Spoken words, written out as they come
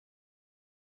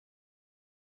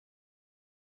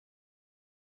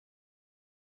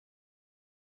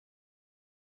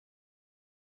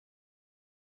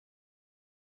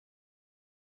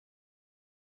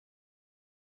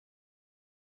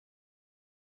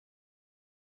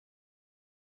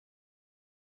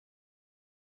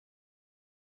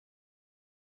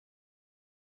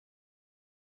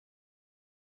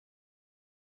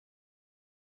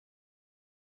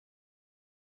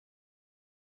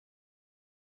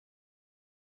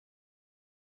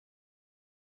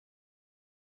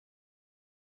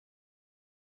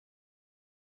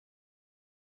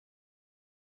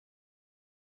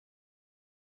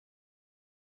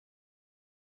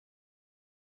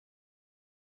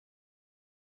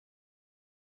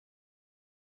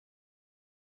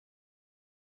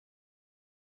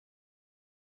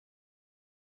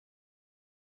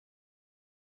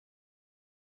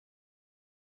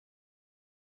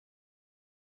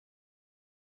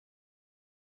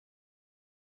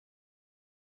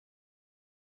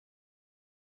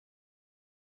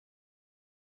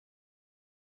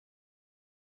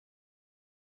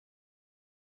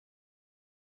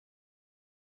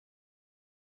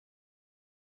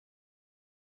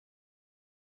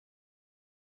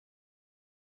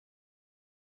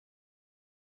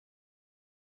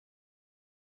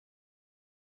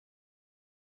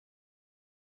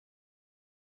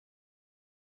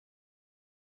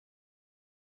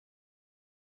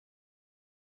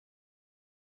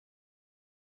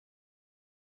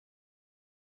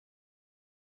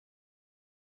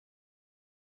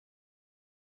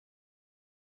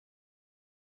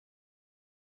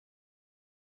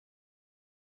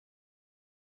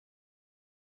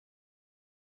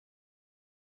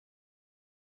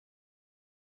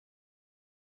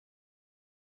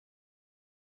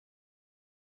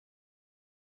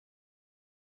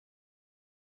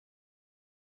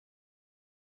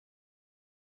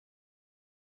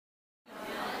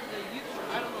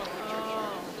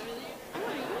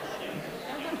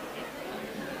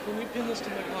pin this to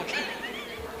my pocket.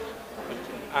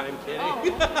 I'm kidding. Oh.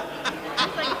 I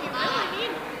was like, if you really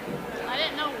need, I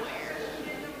didn't know where.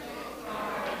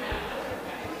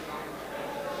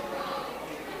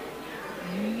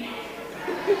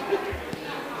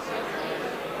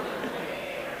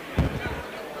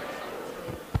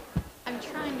 I'm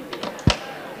trying to be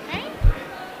okay?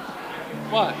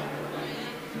 What?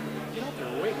 Get out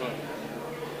there, wait, look.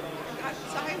 I got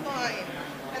sidelined,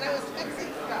 and I was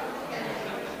fixing stuff.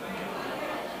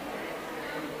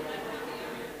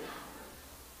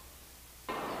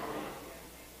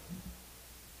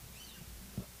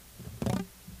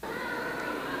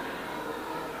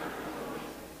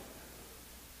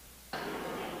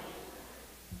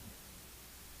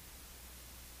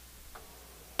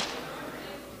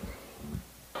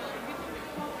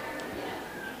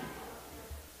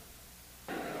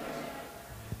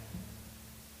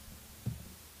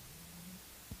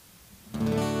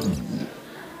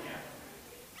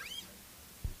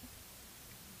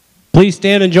 Please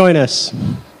stand and join us.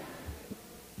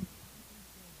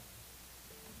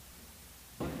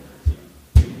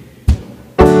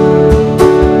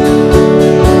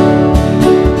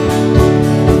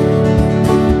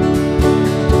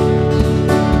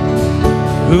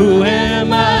 Who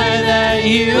am I that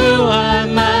you are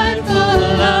mindful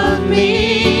of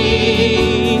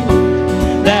me,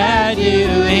 that you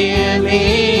hear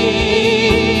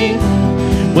me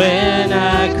when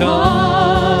I call?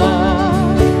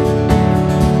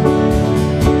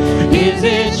 Is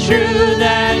it true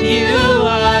that you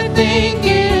are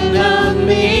thinking of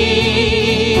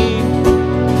me,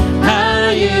 how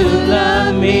you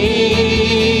love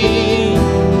me?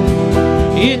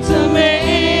 It's amazing.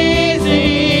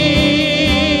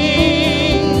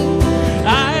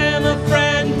 I am a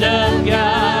friend of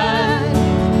God.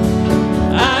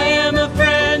 I am a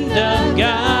friend of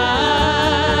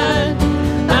God.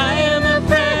 I am a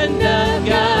friend of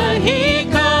God. He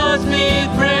calls me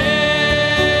friend.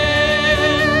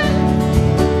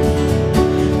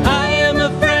 I am a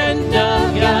friend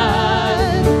of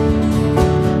God.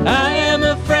 I am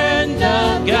a friend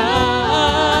of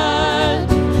God.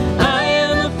 I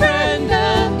am a friend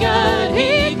of God.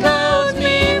 He calls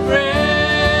me friend.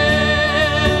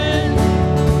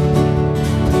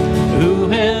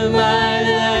 Who am I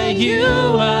that you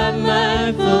are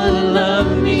mindful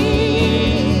of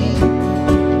me,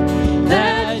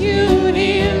 that you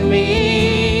hear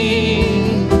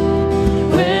me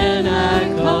when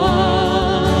I call?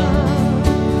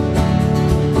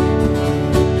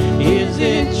 Is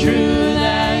it true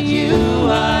that you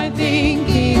are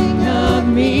thinking of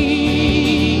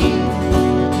me,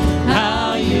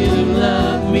 how you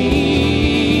love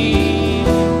me?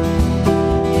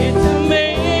 It's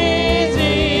amazing.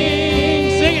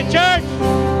 Sing it, church.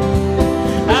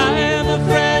 I am a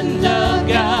friend of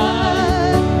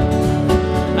God.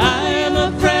 I am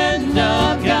a friend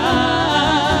of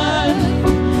God.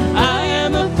 I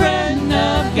am a friend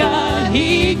of God.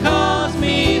 He calls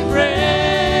me friend.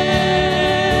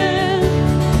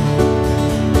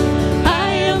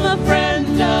 I am a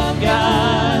friend of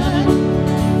God.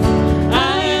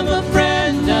 I am a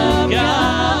friend of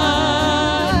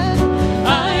God.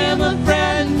 I am a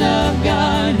friend of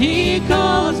God. He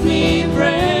calls me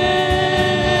friend.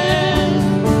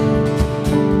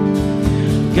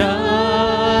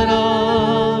 God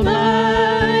Almighty,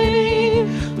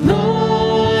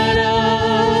 Lord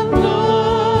of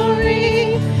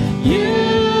glory, you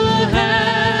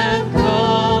have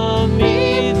called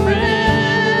me friend.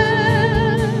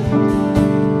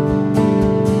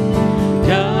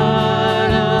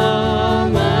 God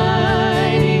Almighty,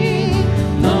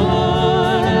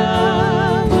 Lord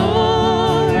of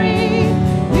glory,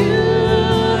 you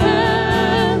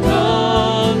have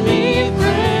called me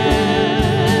friend.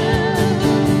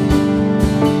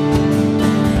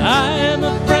 I am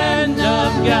a friend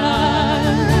of God.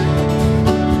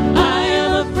 I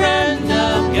am a friend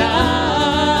of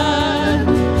God.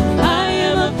 I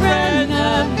am a friend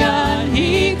of God.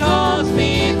 He calls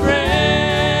me friend.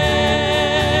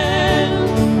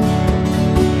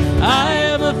 I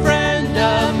am a friend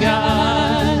of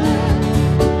God.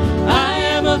 I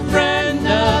am a friend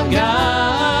of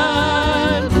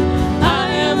God. I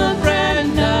am a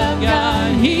friend of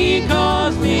God. He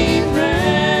calls me friend.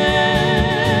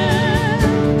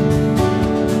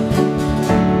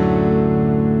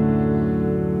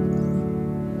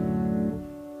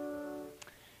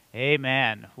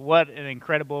 Amen. What an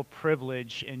incredible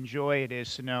privilege and joy it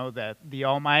is to know that the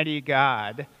Almighty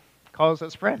God calls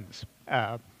us friends,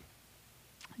 that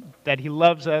He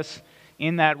loves us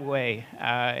in that way.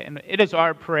 And it is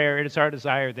our prayer, it is our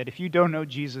desire that if you don't know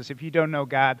Jesus, if you don't know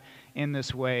God in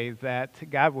this way, that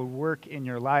God would work in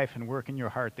your life and work in your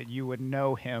heart, that you would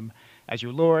know him as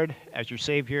your Lord, as your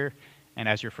Savior, and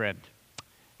as your friend.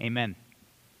 Amen.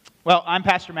 Well, I'm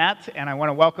Pastor Matt, and I want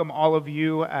to welcome all of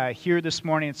you here this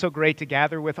morning. It's so great to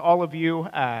gather with all of you.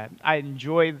 I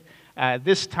enjoy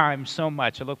this time so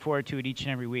much. I look forward to it each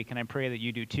and every week, and I pray that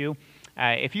you do too.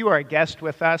 If you are a guest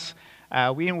with us,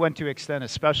 we want to extend a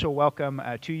special welcome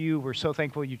to you. We're so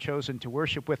thankful you've chosen to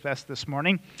worship with us this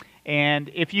morning.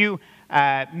 And if you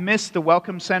missed the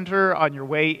Welcome Center on your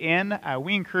way in,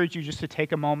 we encourage you just to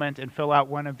take a moment and fill out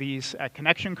one of these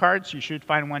connection cards. You should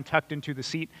find one tucked into the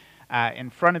seat in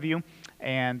front of you.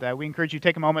 And we encourage you to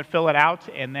take a moment, fill it out,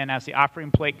 and then as the offering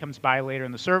plate comes by later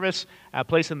in the service,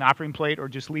 place it in the offering plate or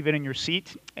just leave it in your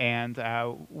seat, and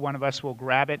one of us will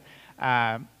grab it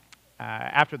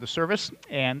after the service.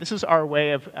 And this is our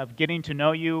way of getting to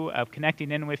know you, of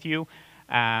connecting in with you.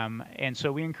 And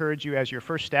so we encourage you as your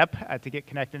first step to get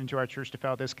connected into our church to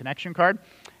fill out this connection card.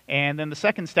 And then the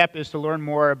second step is to learn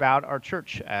more about our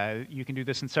church. You can do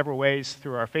this in several ways,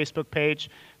 through our Facebook page,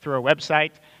 through our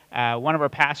website. One of our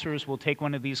pastors will take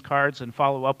one of these cards and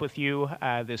follow up with you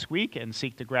this week and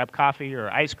seek to grab coffee or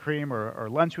ice cream or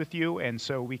lunch with you, and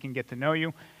so we can get to know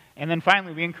you. And then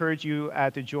finally, we encourage you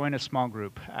to join a small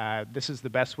group. This is the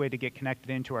best way to get connected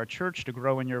into our church, to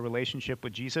grow in your relationship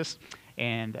with Jesus.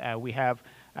 And we have,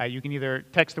 you can either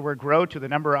text the word GROW to the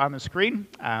number on the screen,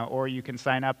 or you can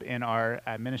sign up in our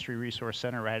Ministry Resource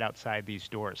Center right outside these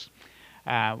doors.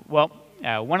 One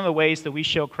of the ways that we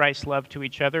show Christ's love to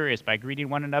each other is by greeting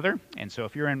one another. And so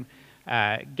if you're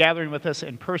gathering with us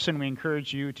in person, we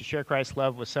encourage you to share Christ's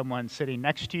love with someone sitting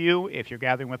next to you. If you're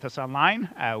gathering with us online,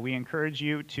 we encourage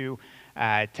you to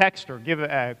text or give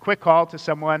a quick call to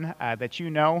someone that you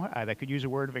know that could use a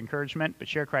word of encouragement, but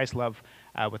share Christ's love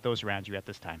with those around you at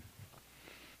this time.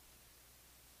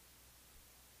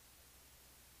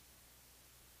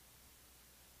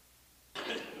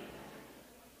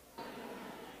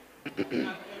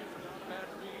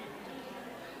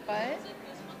 What?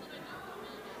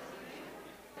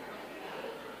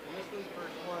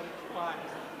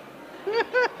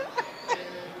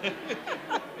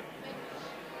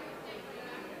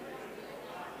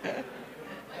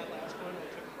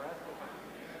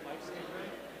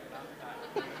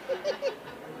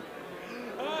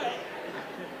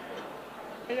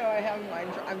 I know I have mine.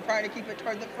 I'm trying to keep it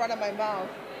toward the front of my mouth.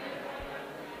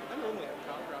 I normally have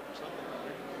cough drop or something.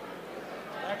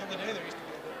 Back in the day, there used to be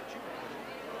a little cheaper.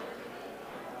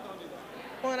 Don't do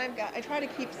that. Well, and I try to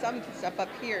keep some stuff up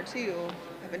here too.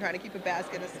 I've been trying to keep a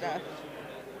basket of stuff.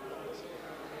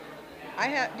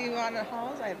 Do you want a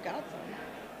Halls? I have got some.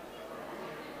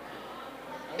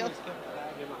 I always kept a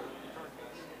bag in my car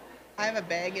case. I have a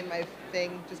bag in my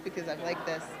thing just because I like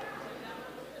this.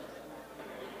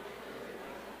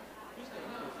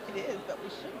 It is, but we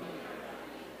shouldn't.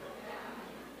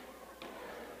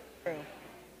 True.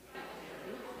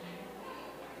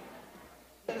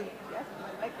 Yes,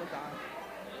 my mic was on.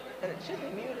 But it should be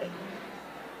muted.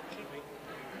 Should be.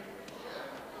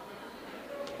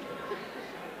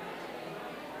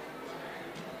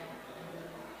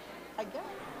 I guess.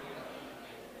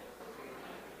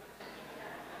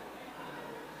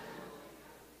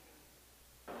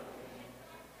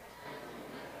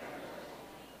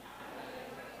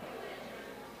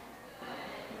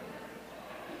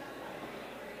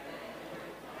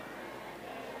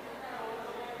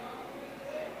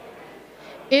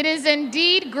 It is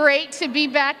indeed great to be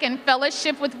back in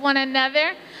fellowship with one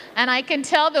another, and I can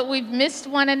tell that we've missed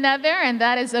one another, and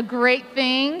that is a great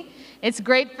thing. It's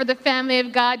great for the family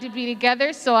of God to be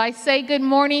together, so I say good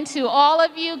morning to all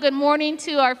of you. Good morning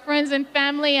to our friends and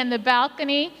family in the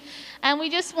balcony, and we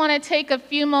just want to take a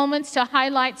few moments to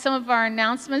highlight some of our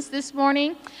announcements this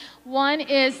morning. One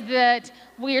is that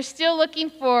we are still looking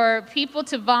for people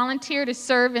to volunteer to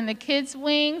serve in the kids'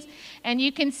 wings. And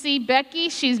you can see Becky,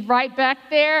 she's right back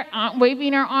there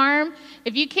waving her arm.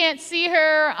 If you can't see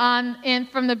her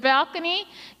from the balcony,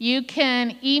 you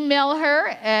can email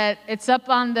her. It's up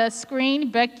on the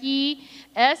screen,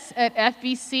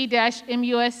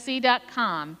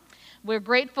 beckys@fbc-musc.com. We're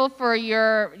grateful for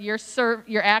your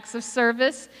acts of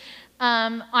service.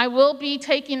 I will be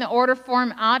taking the order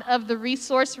form out of the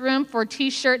resource room for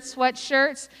t-shirts,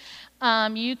 sweatshirts.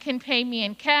 You can pay me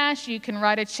in cash. You can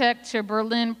write a check to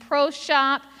Berlin Pro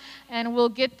Shop, and we'll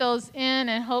get those in,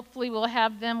 and hopefully we'll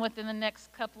have them within the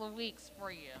next couple of weeks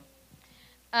for you.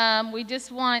 We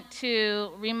just want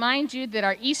to remind you that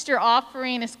our Easter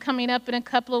offering is coming up in a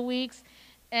couple of weeks,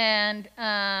 And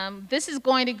this is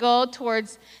going to go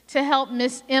to help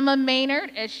Miss Emma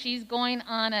Maynard as she's going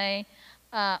on a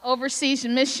overseas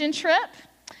mission trip.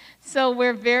 So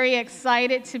we're very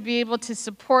excited to be able to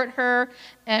support her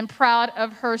and proud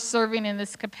of her serving in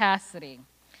this capacity.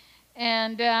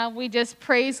 And we just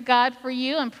praise God for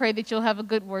you and pray that you'll have a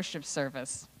good worship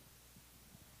service.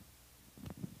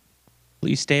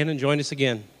 Please stand and join us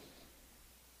again.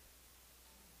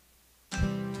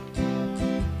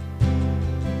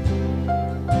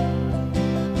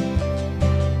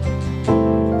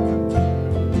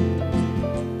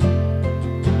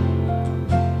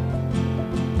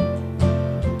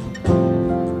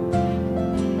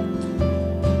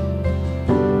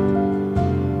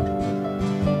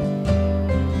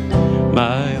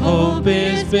 My hope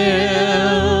is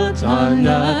built on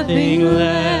nothing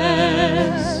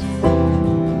less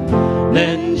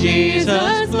than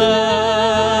Jesus'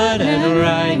 blood and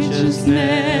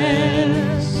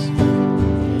righteousness.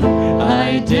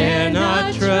 I dare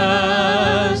not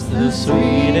trust the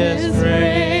sweetest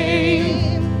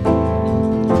frame,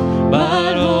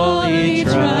 but only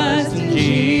trust in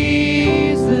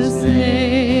Jesus'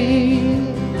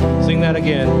 name. Sing that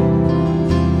again.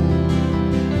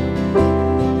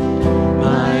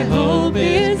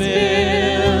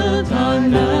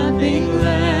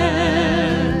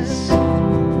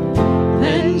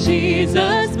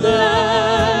 Jesus'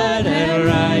 blood and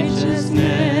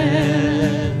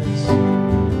righteousness.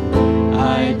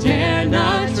 I dare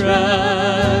not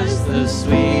trust the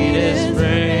sweetest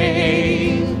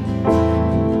frame,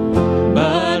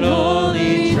 but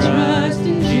only trust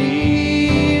in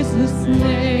Jesus'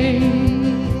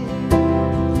 name.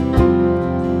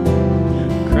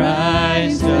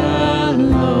 Christ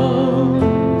alone,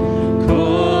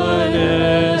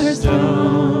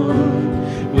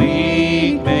 cornerstone,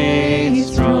 weak made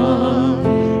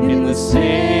strong in the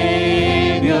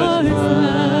Savior's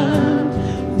love.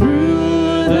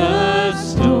 Through the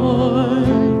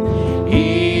storm,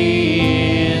 He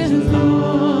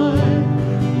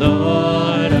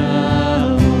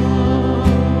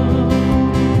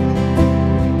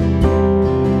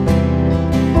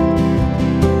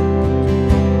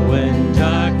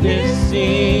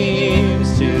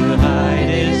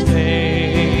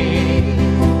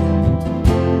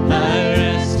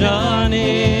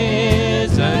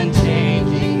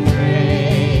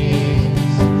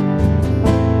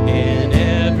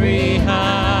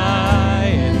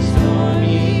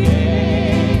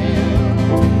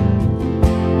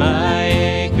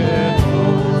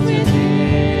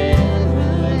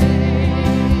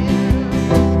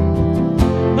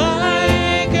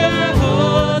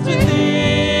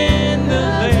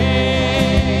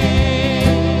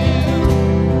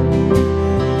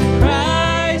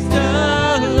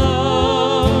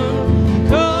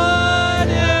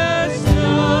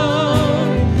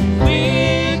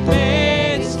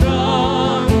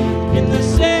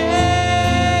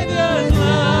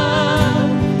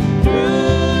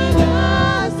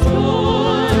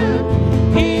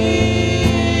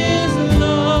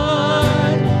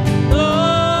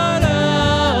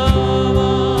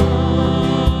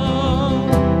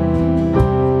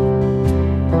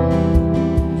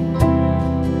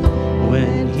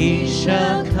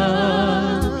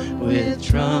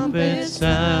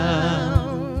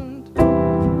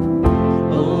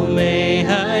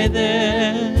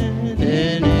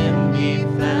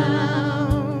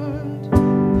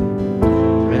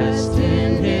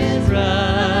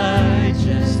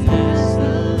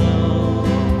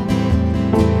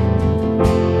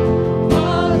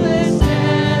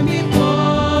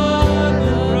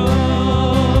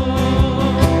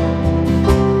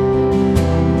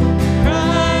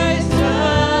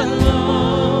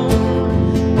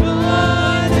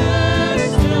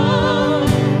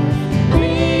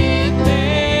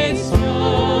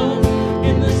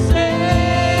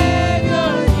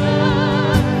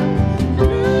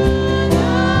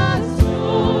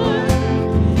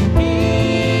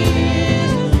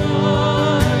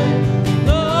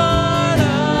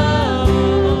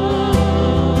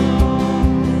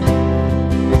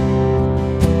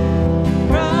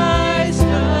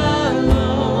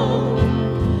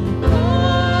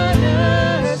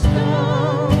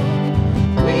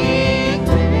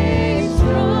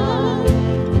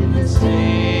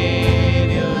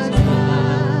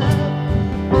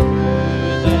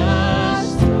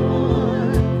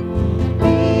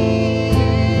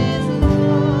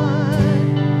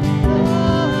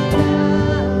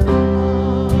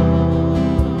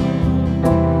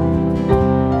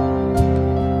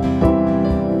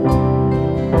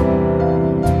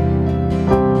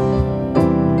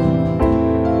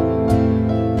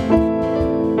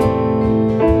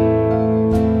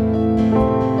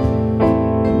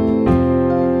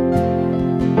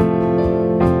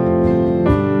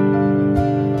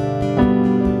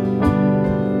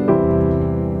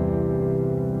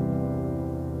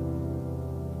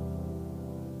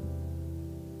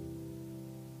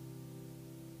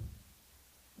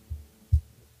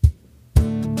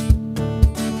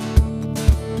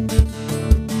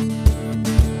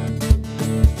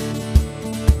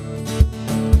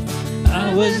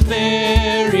was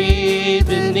buried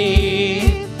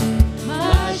beneath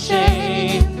my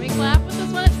shame. Can we clap with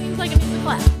this one? It seems like it needs a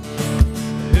clap.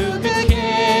 Who could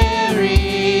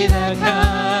carry that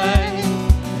kind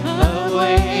of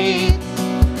weight?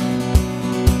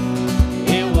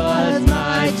 It was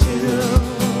my tomb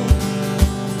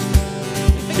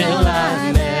till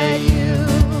I met you.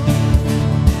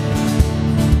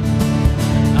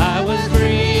 I was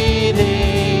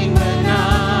breathing but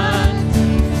not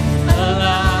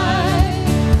alive.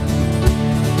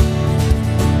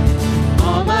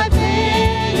 All my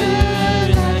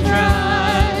failures I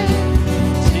tried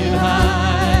to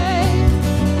hide.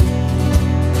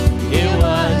 It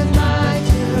was my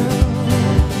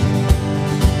tomb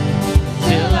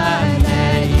till I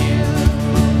met you.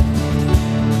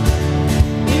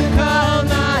 You called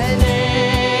my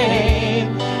name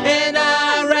and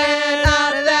I ran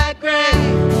out of that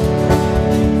grave.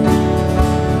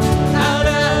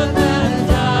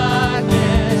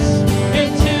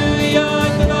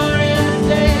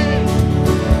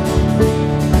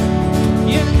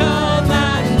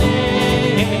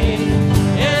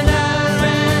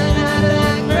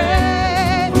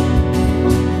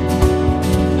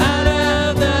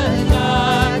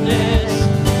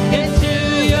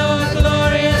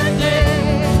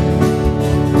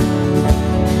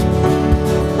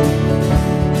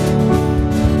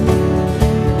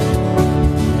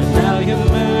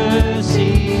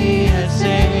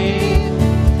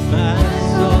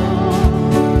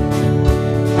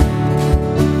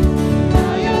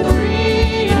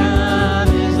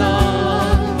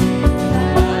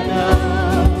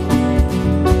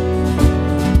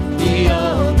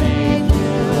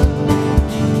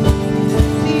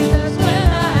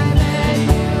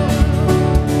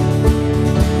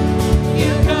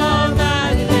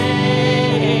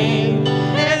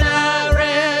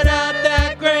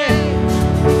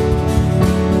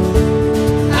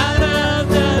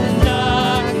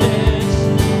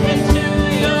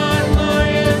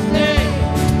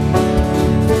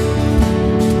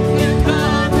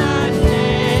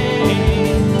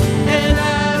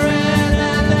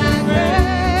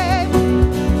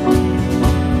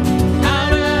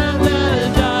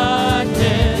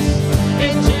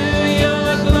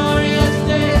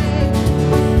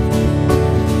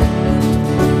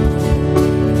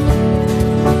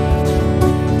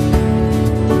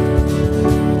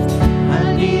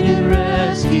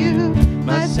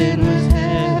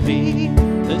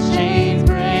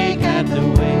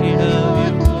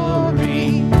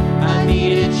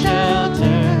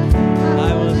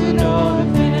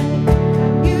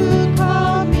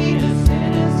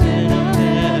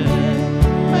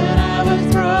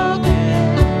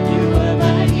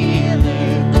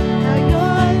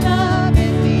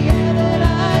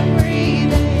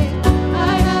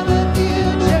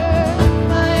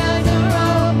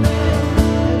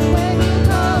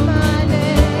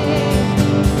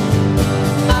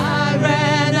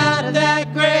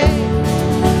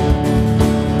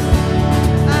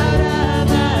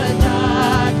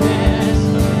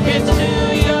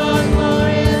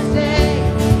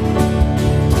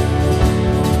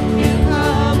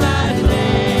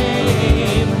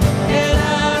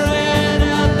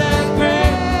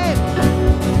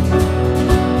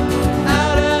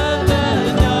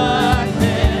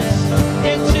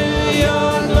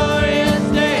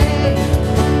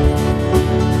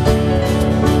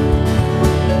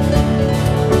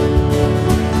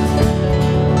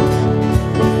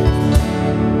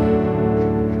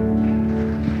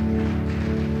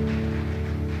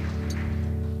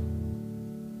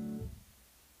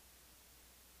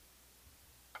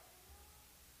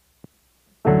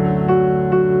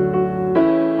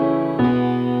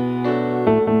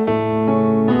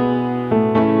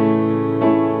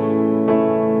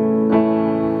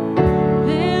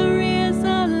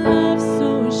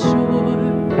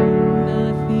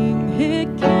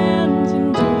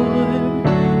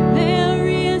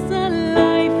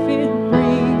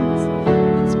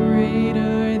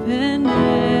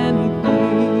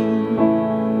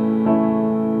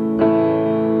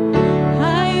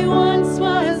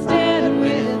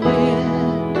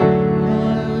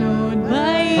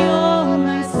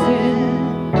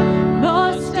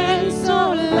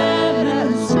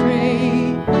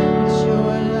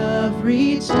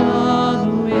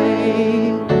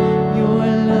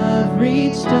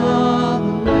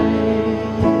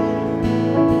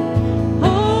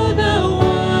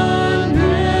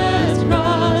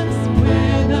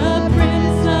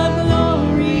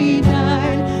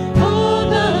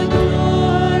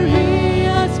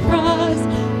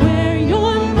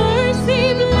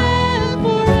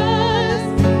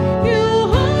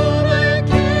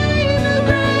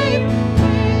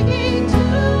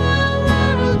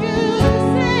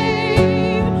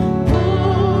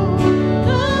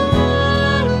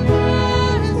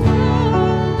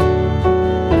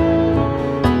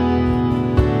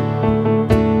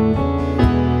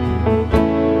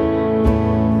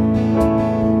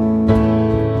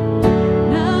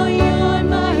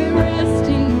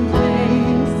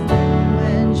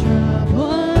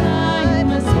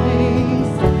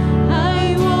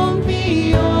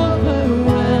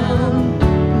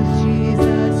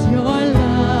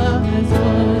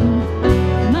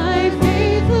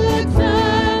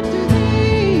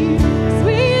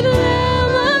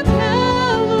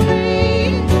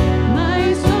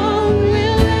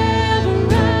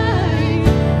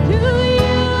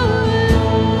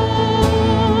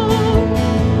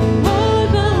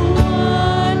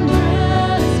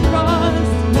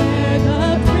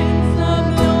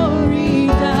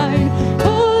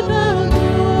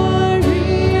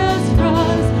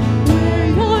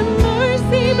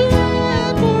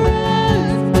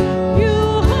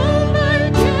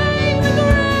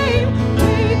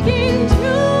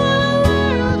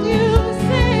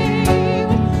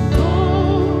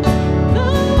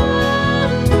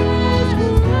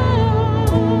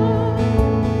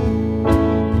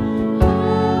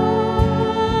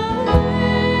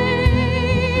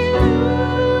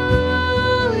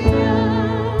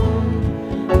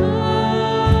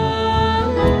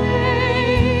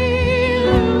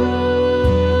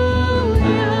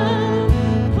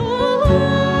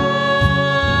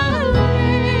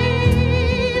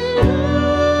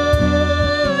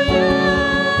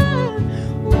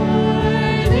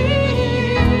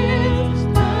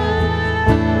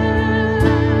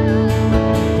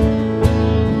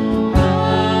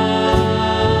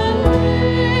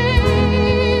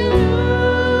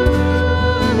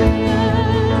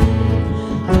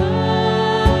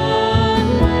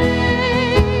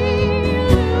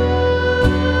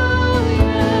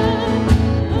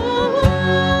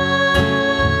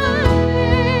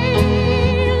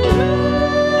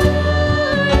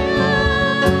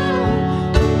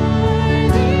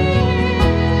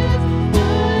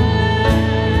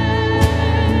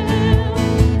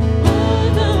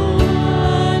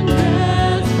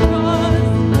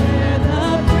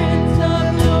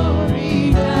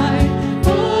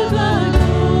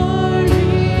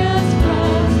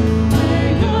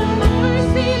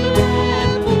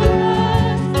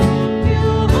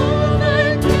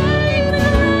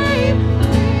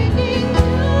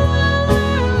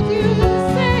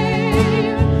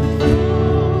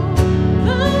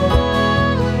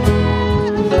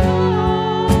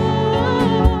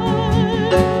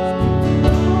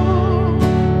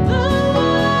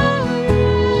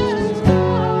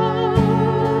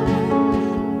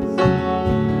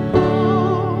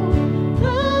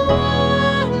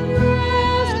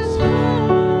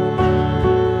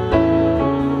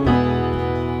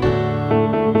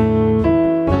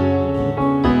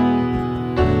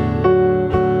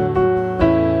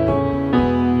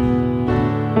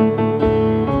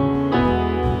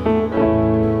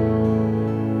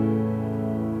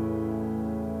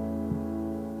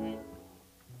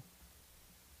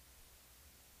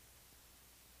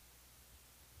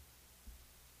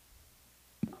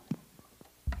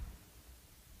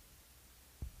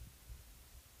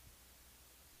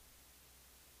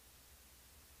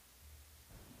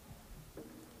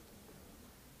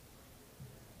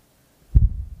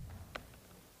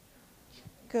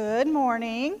 Good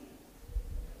morning.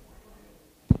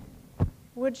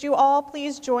 Would you all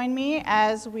please join me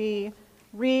as we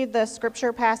read the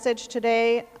scripture passage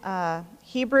today?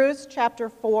 Hebrews chapter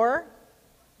 4,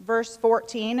 verse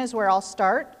 14 is where I'll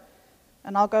start,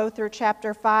 and I'll go through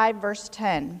chapter 5, verse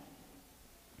 10.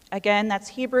 Again, that's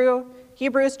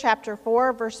Hebrews chapter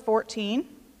 4, verse 14.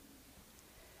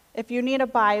 If you need a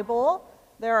Bible,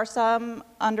 there are some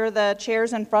under the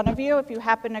chairs in front of you. If you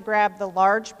happen to grab the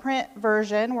large print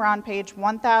version, we're on page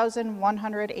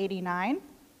 1189.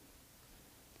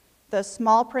 The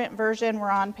small print version, we're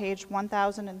on page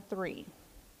 1003.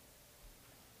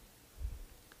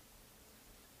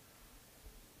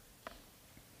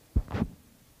 All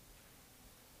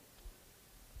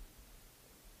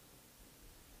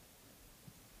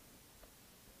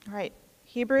right,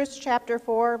 Hebrews chapter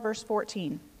 4, verse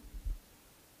 14.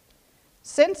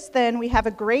 Since then we have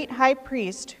a great high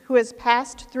priest who has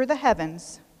passed through the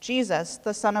heavens, Jesus,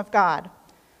 the Son of God.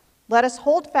 Let us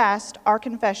hold fast our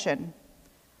confession,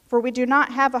 for we do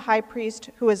not have a high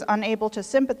priest who is unable to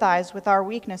sympathize with our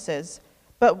weaknesses,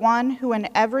 but one who in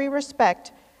every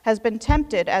respect has been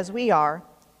tempted as we are,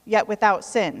 yet without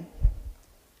sin.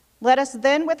 Let us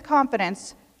then with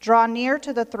confidence draw near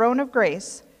to the throne of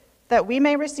grace, that we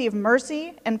may receive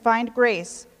mercy and find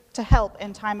grace to help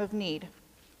in time of need.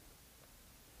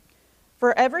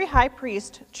 For every high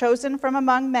priest chosen from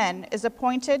among men is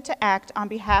appointed to act on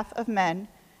behalf of men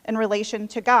in relation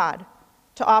to God,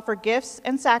 to offer gifts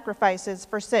and sacrifices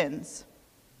for sins.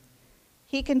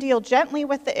 He can deal gently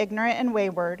with the ignorant and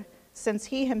wayward, since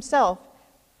he himself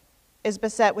is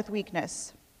beset with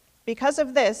weakness. Because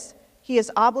of this, he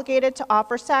is obligated to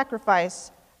offer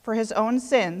sacrifice for his own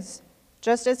sins,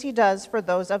 just as he does for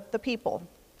those of the people.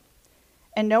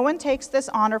 And no one takes this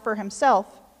honor for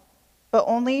himself, but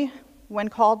only when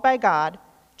called by God,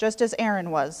 just as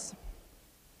Aaron was.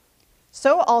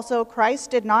 So also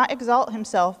Christ did not exalt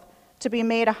himself to be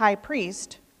made a high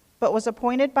priest, but was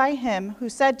appointed by him who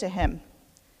said to him,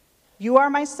 "You are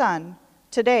my son,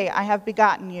 today I have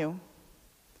begotten you."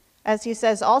 As he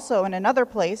says also in another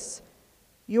place,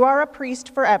 "You are a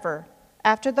priest forever,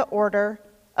 after the order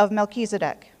of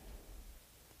Melchizedek."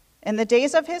 In the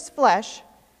days of his flesh,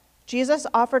 Jesus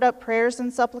offered up prayers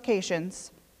and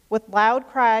supplications with loud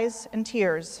cries and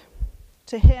tears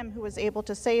to him who was able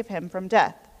to save him from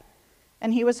death,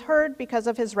 and he was heard because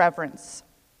of his reverence.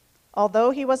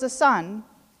 Although he was a son,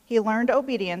 he learned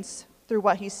obedience through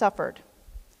what he suffered.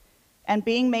 And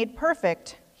being made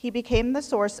perfect, he became the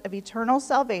source of eternal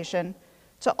salvation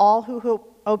to all who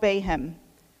obey him,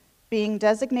 being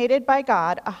designated by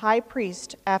God a high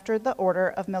priest after the order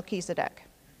of Melchizedek.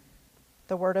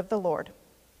 The word of the Lord.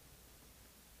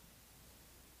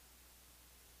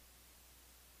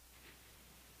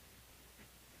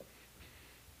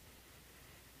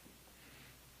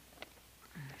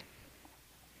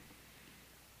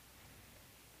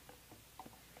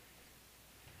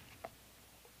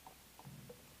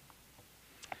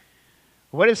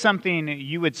 What is something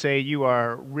you would say you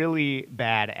are really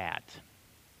bad at?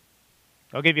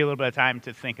 I'll give you a little bit of time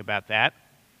to think about that.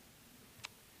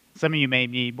 Some of you may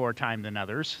need more time than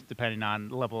others, depending on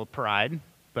the level of pride.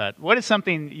 But what is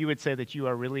something you would say that you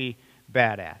are really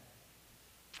bad at?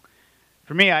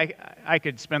 For me, I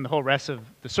could spend the whole rest of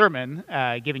the sermon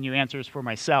giving you answers for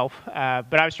myself.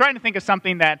 But I was trying to think of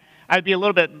something that I'd be a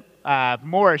little bit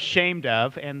more ashamed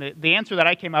of, and the answer that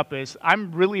I came up is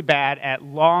I'm really bad at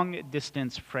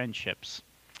long-distance friendships.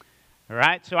 All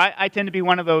right, so I tend to be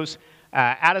one of those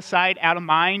out of sight, out of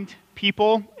mind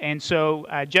people, and so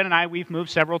Jen and I, we've moved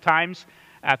several times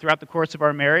throughout the course of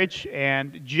our marriage,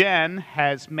 and Jen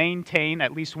has maintained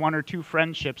at least one or two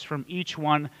friendships from each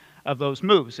one of those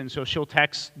moves, and so she'll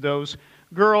text those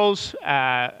girls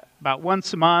about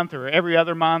once a month or every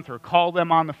other month or call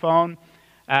them on the phone.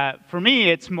 For me,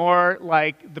 it's more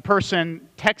like the person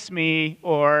texts me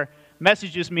or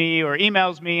messages me or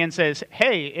emails me and says,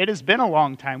 "Hey, it has been a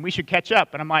long time. We should catch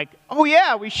up." And I'm like, "Oh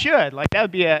yeah, we should. Like that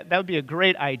would be a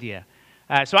great idea."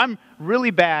 So I'm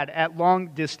really bad at long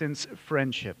distance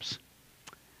friendships.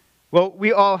 Well,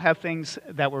 we all have things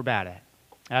that we're bad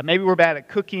at. Maybe we're bad at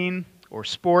cooking or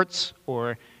sports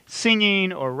or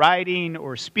singing or writing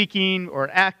or speaking or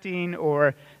acting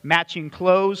or matching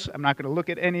clothes. I'm not going to look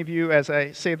at any of you as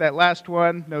I say that last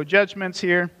one. No judgments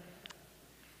here.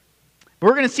 But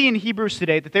we're going to see in Hebrews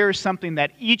today that there is something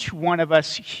that each one of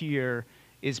us here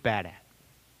is bad at.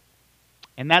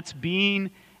 And that's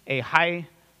being a high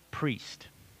priest.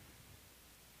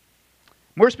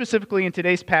 More specifically, in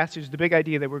today's passage, the big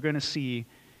idea that we're going to see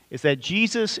is that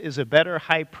Jesus is a better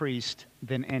high priest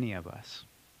than any of us.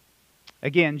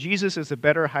 Again, Jesus is a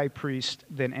better high priest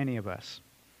than any of us.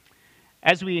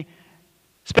 As we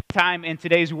spend time in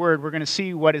today's word, we're going to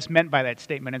see what is meant by that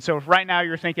statement. And so if right now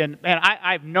you're thinking, man,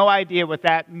 I have no idea what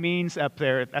that means up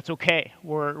there, that's okay.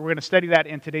 We're going to study that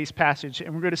in today's passage,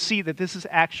 and we're going to see that this is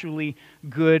actually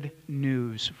good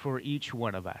news for each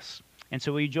one of us. And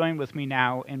so will you join with me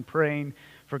now in praying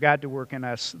for God to work in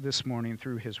us this morning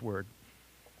through his word.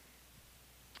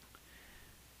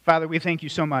 Father, we thank you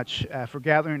so much for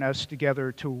gathering us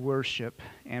together to worship.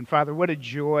 And Father, what a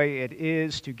joy it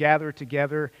is to gather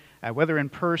together, whether in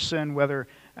person, whether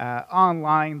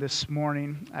online this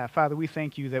morning. Father, we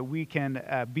thank you that we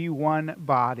can be one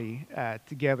body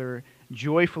together,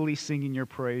 joyfully singing your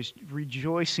praise,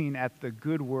 rejoicing at the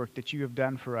good work that you have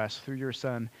done for us through your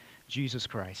Son, Jesus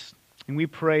Christ. And we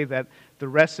pray that the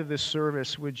rest of this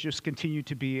service would just continue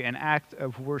to be an act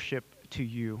of worship to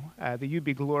you, that you'd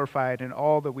be glorified in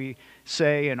all that we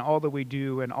say and all that we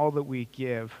do and all that we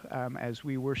give as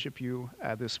we worship you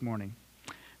this morning.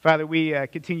 Father, we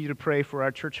continue to pray for our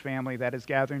church family that is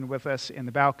gathering with us in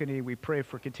the balcony. We pray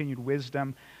for continued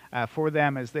wisdom for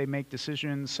them as they make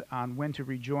decisions on when to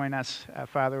rejoin us.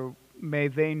 Father, may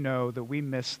they know that we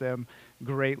miss them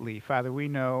greatly. Father, we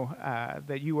know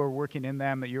that you are working in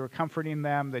them, that you are comforting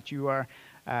them, that you are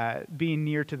being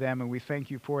near to them, and we thank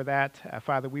you for that.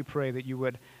 Father, we pray that you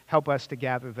would help us to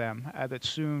gather them, that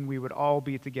soon we would all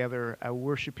be together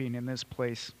worshiping in this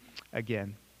place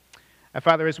again.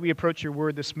 Father, as we approach your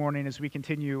word this morning, as we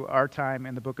continue our time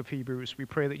in the book of Hebrews, we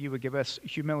pray that you would give us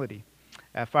humility.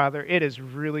 Father, it is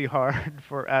really hard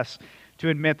for us to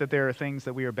admit that there are things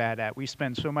that we are bad at. We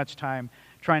spend so much time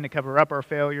trying to cover up our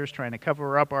failures, trying to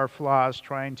cover up our flaws,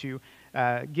 trying to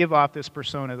give off this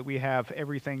persona that we have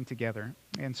everything together.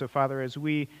 And so, Father, as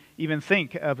we even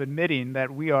think of admitting that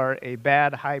we are a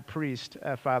bad high priest,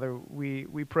 Father,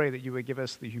 we pray that you would give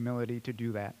us the humility to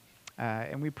do that.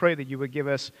 And we pray that you would give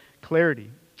us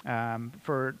clarity.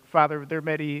 For Father, there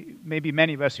may be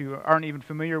many of us who aren't even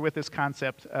familiar with this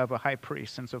concept of a high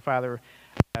priest. And so, Father,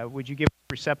 would you give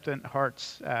receptive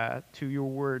hearts to your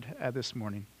word this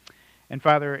morning? And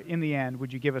Father, in the end,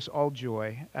 would you give us all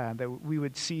joy that we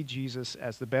would see Jesus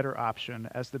as the better option,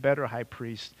 as the better high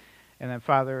priest. And then,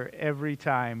 Father, every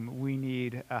time we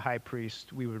need a high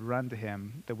priest, we would run to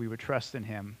him, that we would trust in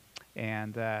him,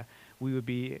 and we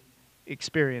would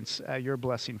experience your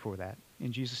blessing for that.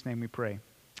 In Jesus' name we pray.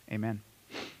 Amen.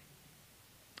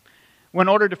 Well, in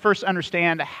order to first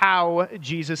understand how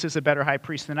Jesus is a better high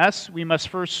priest than us, we must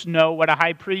first know what a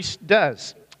high priest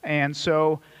does. And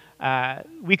so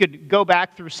we could go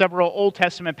back through several Old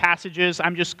Testament passages.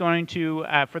 I'm just going to,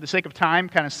 for the sake of time,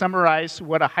 kind of summarize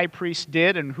what a high priest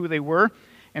did and who they were.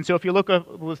 And so if you look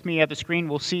up with me at the screen,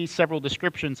 we'll see several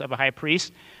descriptions of a high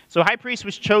priest. So a high priest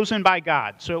was chosen by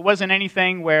God. So it wasn't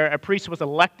anything where a priest was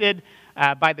elected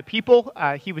by the people.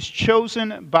 He was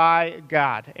chosen by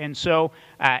God. And so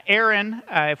Aaron,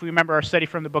 if we remember our study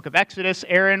from the book of Exodus,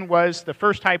 Aaron was the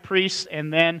first high priest,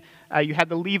 and then you had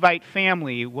the Levite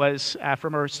family, was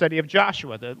from our study of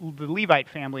Joshua. The Levite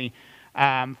family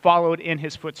followed in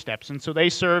his footsteps. And so they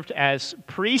served as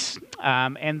priests.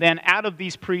 And then out of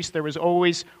these priests, there was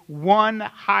always one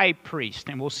high priest.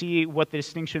 And we'll see what the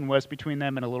distinction was between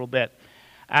them in a little bit.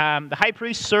 The high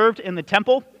priest served in the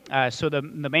temple, so the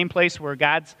main place where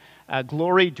God's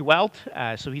glory dwelt.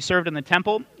 So he served in the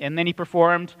temple, and then he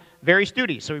performed various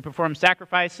duties. So he performed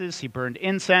sacrifices, he burned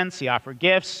incense, he offered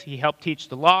gifts, he helped teach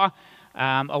the law,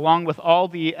 along with all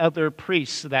the other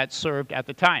priests that served at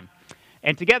the time.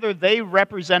 And together they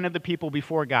represented the people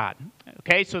before God.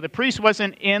 Okay, so the priest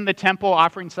wasn't in the temple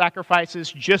offering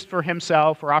sacrifices just for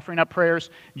himself or offering up prayers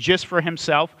just for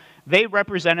himself. They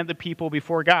represented the people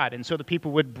before God. And so the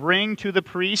people would bring to the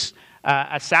priest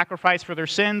a sacrifice for their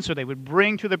sins, or they would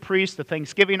bring to the priest the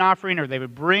thanksgiving offering, or they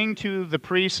would bring to the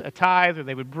priest a tithe, or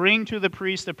they would bring to the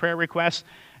priest a prayer request.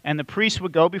 And the priest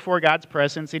would go before God's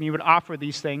presence, and he would offer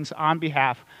these things on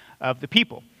behalf of the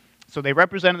people. So they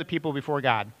represented the people before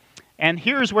God. And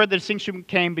here's where the distinction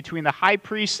came between the high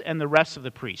priest and the rest of the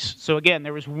priests. So again,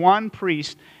 there was one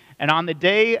priest, and on the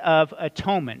Day of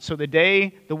Atonement, so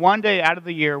the one day out of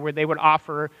the year where they would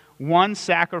offer one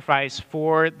sacrifice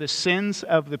for the sins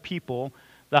of the people,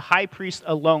 the high priest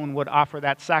alone would offer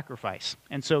that sacrifice.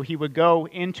 And so he would go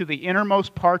into the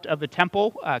innermost part of the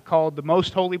temple, called the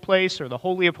most holy place, or the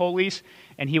Holy of Holies,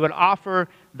 and he would offer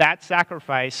that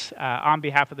sacrifice on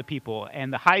behalf of the people.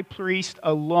 And the high priest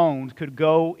alone could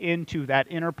go into that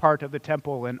inner part of the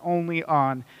temple, and only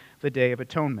on the Day of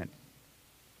Atonement.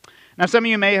 Now, some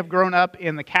of you may have grown up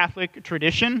in the Catholic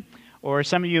tradition, or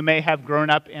some of you may have grown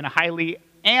up in a highly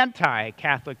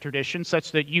anti-Catholic tradition,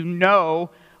 such that you know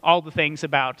all the things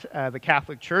about the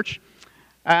Catholic Church.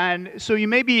 And so you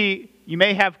may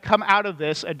have come out of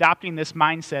this adopting this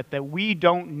mindset that we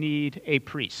don't need a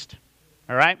priest.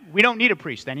 All right? We don't need a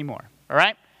priest anymore. All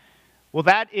right? Well,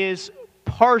 that is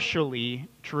partially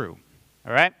true.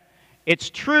 All right?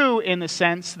 It's true in the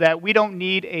sense that we don't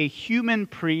need a human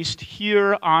priest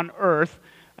here on earth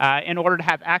in order to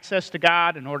have access to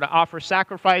God, in order to offer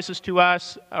sacrifices to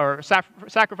us, or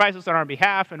sacrifices on our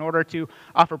behalf, in order to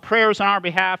offer prayers on our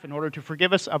behalf, in order to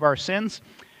forgive us of our sins.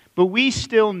 But we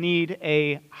still need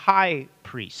a high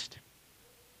priest.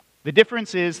 The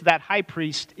difference is that high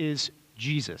priest is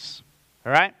Jesus.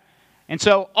 All right? And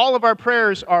so all of our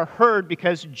prayers are heard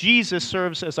because Jesus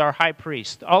serves as our high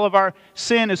priest. All of our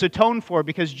sin is atoned for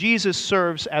because Jesus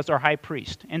serves as our high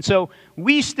priest. And so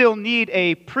we still need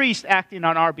a priest acting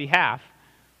on our behalf.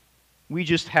 We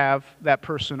just have that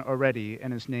person already,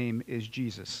 and his name is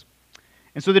Jesus.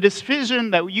 And so the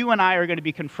decision that you and I are going to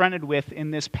be confronted with in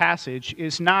this passage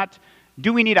is not,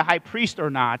 do we need a high priest or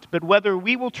not, but whether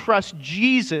we will trust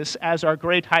Jesus as our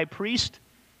great high priest,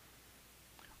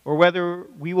 or whether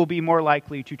we will be more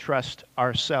likely to trust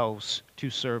ourselves to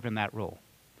serve in that role.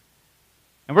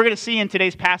 And we're going to see in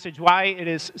today's passage why it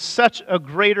is such a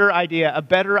greater idea, a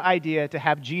better idea to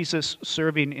have Jesus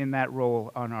serving in that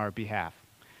role on our behalf.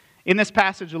 In this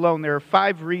passage alone, there are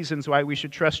 5 reasons why we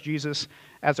should trust Jesus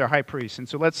as our high priest. And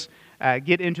so let's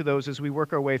get into those as we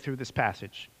work our way through this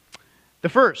passage. The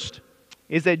first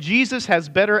is that Jesus has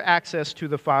better access to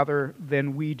the Father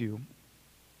than we do.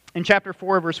 In chapter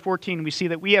 4, verse 14, we see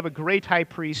that we have a great high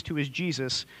priest who is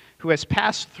Jesus, who has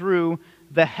passed through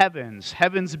the heavens,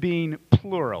 heavens being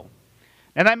plural.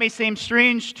 Now that may seem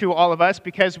strange to all of us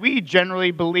because we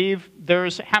generally believe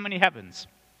there's how many heavens?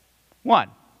 1,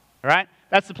 all right?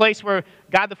 That's the place where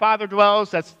God the Father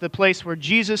dwells. That's the place where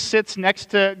Jesus sits next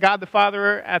to God the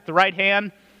Father at the right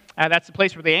hand. That's the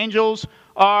place where the angels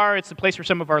are. It's the place where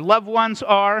some of our loved ones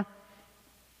are.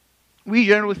 We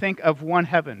generally think of one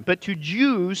heaven. But to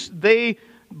Jews, they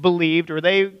believed, or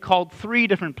they called 3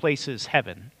 different places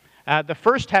heaven. The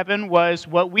first heaven was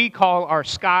what we call our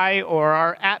sky or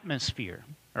our atmosphere.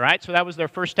 All right, so that was their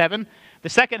first heaven. The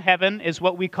second heaven is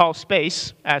what we call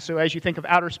space. So as you think of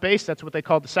outer space, that's what they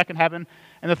called the second heaven.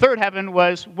 And the third heaven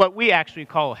was what we actually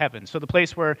call heaven, so the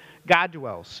place where God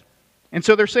dwells. And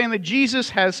so they're saying that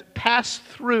Jesus has passed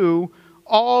through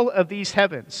all of these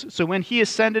heavens. So when he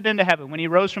ascended into heaven, when he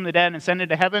rose from the dead and ascended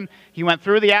to heaven, he went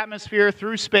through the atmosphere,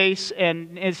 through space,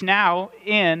 and is now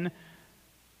in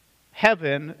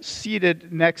heaven,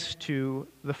 seated next to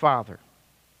the Father.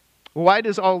 Why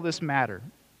does all this matter?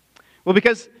 Well,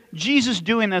 because Jesus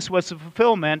doing this was the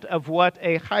fulfillment of what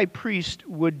a high priest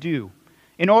would do.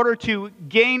 In order to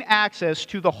gain access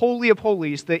to the Holy of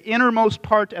Holies, the innermost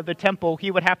part of the temple,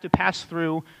 he would have to pass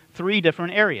through 3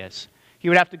 different areas. He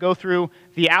would have to go through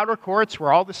the outer courts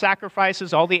where all the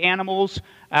sacrifices, all the animals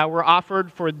were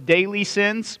offered for daily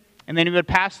sins. And then he would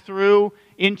pass through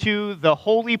into the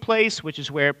holy place, which is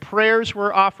where prayers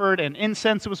were offered and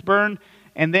incense was burned.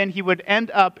 And then he would end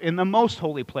up in the most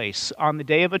holy place on the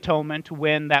Day of Atonement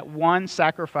when that one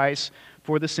sacrifice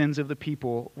for the sins of the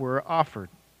people were offered.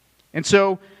 And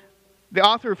so the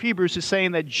author of Hebrews is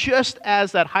saying that just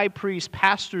as that high priest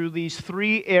passed through these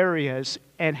 3 areas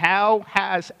and how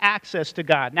has access to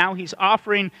God, now he's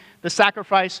offering the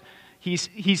sacrifice,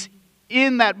 he's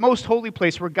in that most holy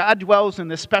place where God dwells in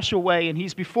this special way, and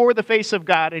he's before the face of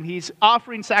God, and he's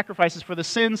offering sacrifices for the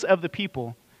sins of the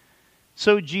people.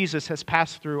 So Jesus has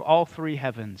passed through all 3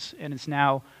 heavens and is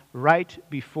now right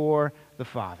before the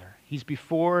Father. He's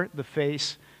before the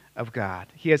face of God.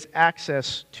 He has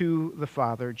access to the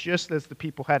Father, just as the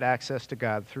people had access to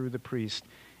God through the priest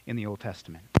in the Old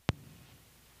Testament.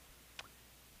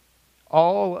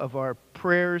 All of our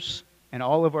prayers and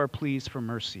all of our pleas for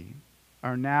mercy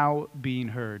are now being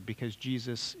heard because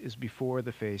Jesus is before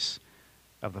the face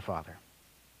of the Father.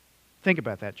 Think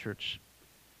about that, church.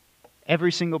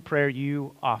 Every single prayer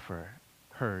you offer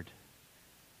heard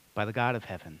by the God of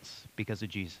heavens because of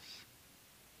Jesus.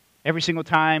 Every single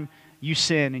time you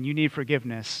sin and you need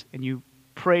forgiveness and you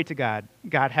pray to God,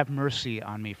 God, have mercy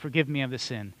on me, forgive me of the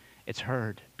sin, it's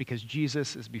heard because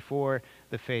Jesus is before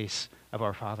the face of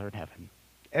our Father in heaven.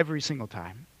 Every single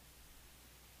time.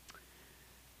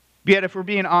 But yet, if we're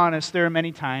being honest, there are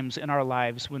many times in our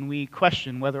lives when we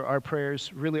question whether our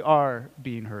prayers really are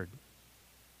being heard.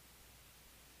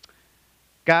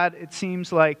 God, it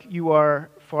seems like you are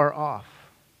far off.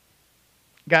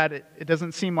 God, it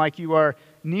doesn't seem like you are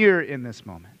near in this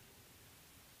moment.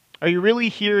 Are you really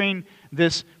hearing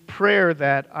this prayer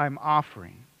that I'm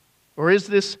offering? Or is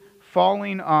this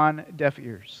falling on deaf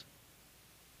ears?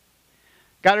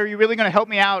 God, are you really going to help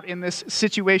me out in this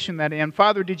situation that I'm in?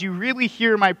 Father, did you really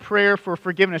hear my prayer for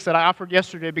forgiveness that I offered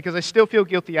yesterday? Because I still feel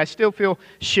guilty. I still feel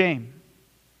shame.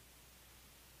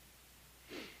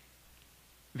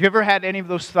 If you ever had any of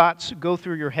those thoughts go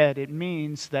through your head, it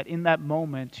means that in that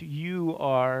moment you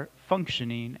are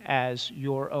functioning as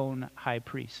your own high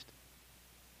priest.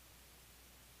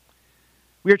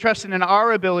 We are trusting in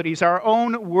our abilities, our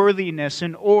own worthiness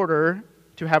in order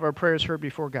to have our prayers heard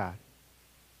before God.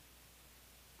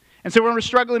 And so when we're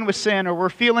struggling with sin or we're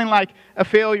feeling like a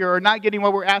failure or not getting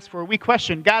what we're asked for, we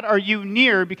question, God, are you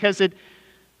near? Because I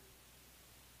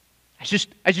just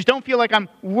don't feel like I'm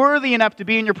worthy enough to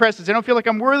be in your presence. I don't feel like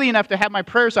I'm worthy enough to have my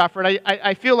prayers offered.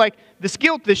 I feel like this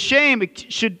guilt, this shame,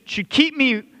 it should keep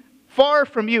me far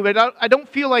from you. But I don't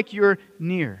feel like you're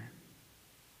near.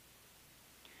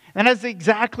 And that's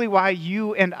exactly why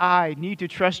you and I need to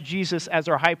trust Jesus as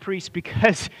our high priest,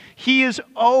 because he is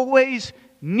always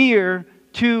near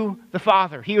to the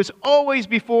Father. He was always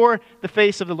before the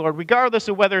face of the Lord. Regardless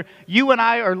of whether you and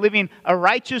I are living a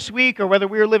righteous week or whether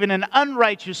we are living an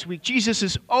unrighteous week, Jesus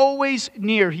is always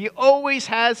near. He always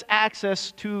has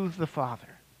access to the Father.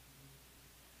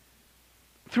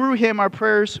 Through him, our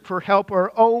prayers for help are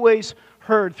always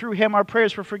heard. Through him, our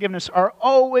prayers for forgiveness are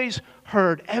always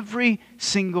heard. Every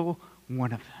single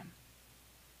one of them.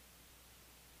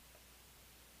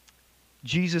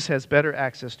 Jesus has better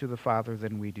access to the Father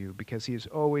than we do because he is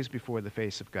always before the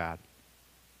face of God.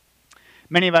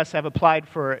 Many of us have applied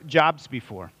for jobs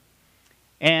before.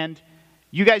 And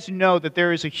you guys know that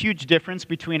there is a huge difference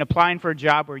between applying for a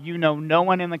job where you know no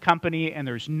one in the company and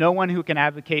there's no one who can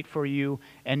advocate for you,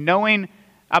 and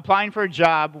applying for a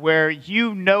job where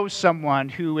you know someone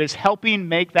who is helping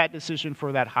make that decision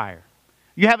for that hire.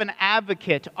 You have an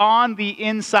advocate on the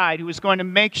inside who is going to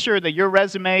make sure that your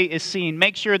resume is seen,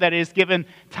 make sure that it is given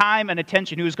time and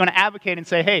attention, who is going to advocate and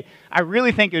say, hey, I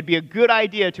really think it would be a good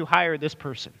idea to hire this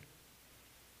person.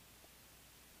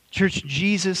 Church,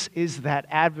 Jesus is that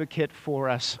advocate for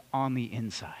us on the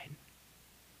inside.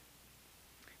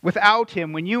 Without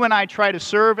him, when you and I try to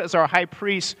serve as our high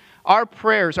priest, our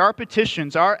prayers, our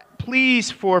petitions, our pleas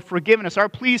for forgiveness, our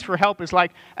pleas for help is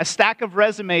like a stack of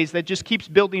resumes that just keeps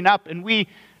building up, and we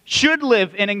should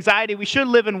live in anxiety. We should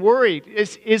live in worry.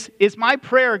 Is my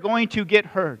prayer going to get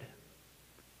heard?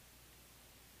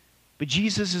 But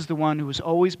Jesus is the one who is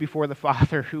always before the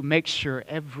Father, who makes sure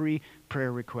every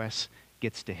prayer request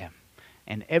gets to him,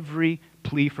 and every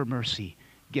plea for mercy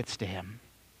gets to him.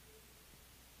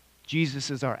 Jesus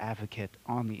is our advocate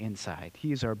on the inside.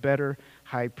 He is our better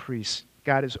high priest.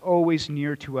 God is always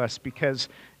near to us because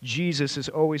Jesus is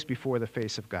always before the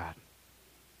face of God.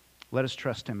 Let us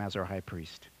trust him as our high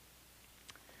priest.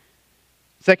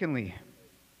 Secondly,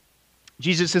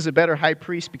 Jesus is a better high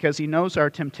priest because he knows our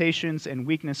temptations and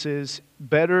weaknesses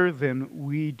better than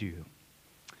we do.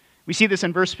 We see this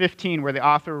in verse 15 where the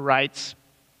author writes,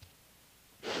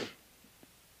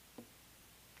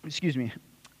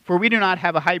 "For we do not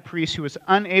have a high priest who is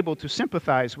unable to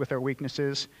sympathize with our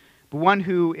weaknesses, but one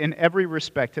who in every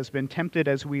respect has been tempted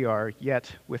as we are,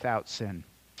 yet without sin."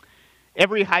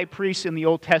 Every high priest in the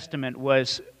Old Testament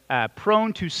was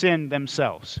prone to sin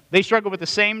themselves. They struggled with the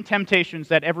same temptations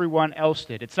that everyone else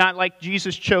did. It's not like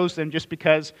Jesus chose them just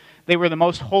because they were the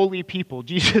most holy people.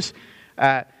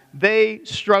 They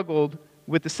struggled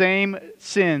with the same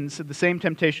sins, the same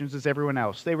temptations as everyone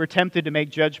else. They were tempted to make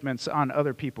judgments on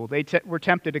other people. They were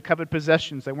tempted to covet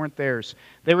possessions that weren't theirs.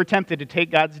 They were tempted to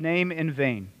take God's name in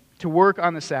vain, to work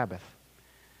on the Sabbath.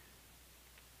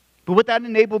 But what that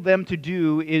enabled them to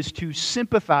do is to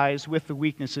sympathize with the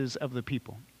weaknesses of the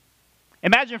people.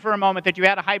 Imagine for a moment that you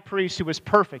had a high priest who was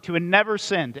perfect, who had never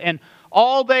sinned, and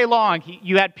all day long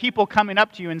you had people coming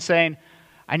up to you and saying,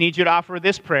 I need you to offer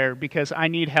this prayer because I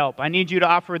need help. I need you to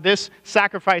offer this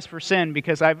sacrifice for sin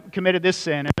because I've committed this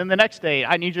sin. And then the next day,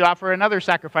 I need you to offer another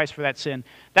sacrifice for that sin.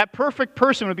 That perfect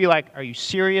person would be like, are you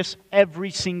serious?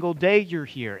 Every single day you're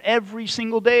here. Every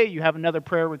single day you have another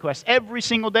prayer request. Every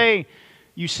single day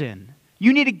you sin.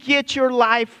 You need to get your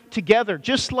life together,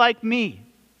 just like me.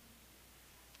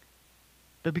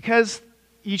 But because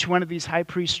each one of these high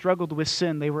priests struggled with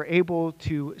sin, they were able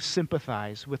to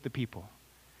sympathize with the people.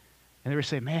 And they were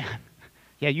saying, man,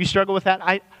 yeah, you struggle with that?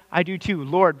 I do too.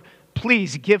 Lord,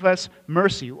 please give us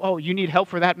mercy. Oh, you need help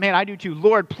for that? Man, I do too.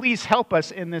 Lord, please help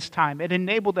us in this time. It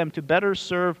enabled them to better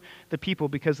serve the people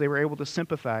because they were able to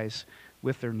sympathize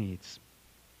with their needs.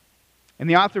 And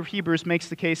the author of Hebrews makes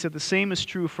the case that the same is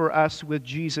true for us with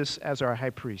Jesus as our high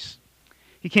priest.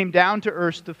 He came down to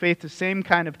earth to face the same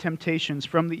kind of temptations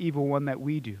from the evil one that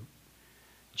we do.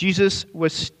 Jesus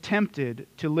was tempted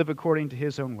to live according to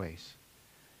his own ways.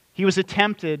 He was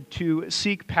tempted to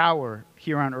seek power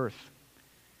here on earth.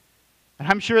 And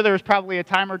I'm sure there was probably a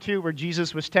time or two where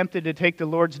Jesus was tempted to take the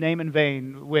Lord's name in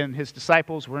vain when his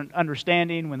disciples weren't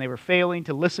understanding, when they were failing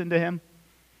to listen to him.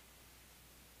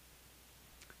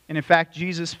 And in fact,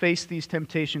 Jesus faced these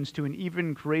temptations to an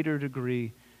even greater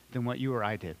degree than what you or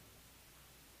I did.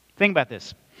 Think about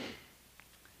this.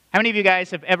 How many of you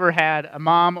guys have ever had a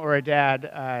mom or a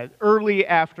dad early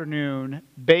afternoon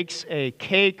bakes a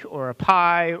cake or a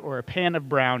pie or a pan of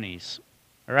brownies?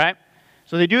 All right?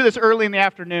 So they do this early in the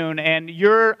afternoon, and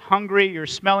you're hungry, you're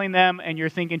smelling them, and you're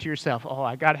thinking to yourself, oh,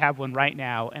 I got to have one right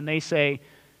now. And they say,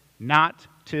 not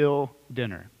till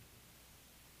dinner.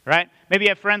 Right? Maybe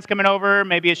you have friends coming over,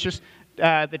 maybe it's just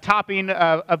the topping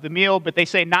of the meal, but they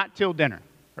say not till dinner.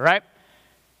 All right?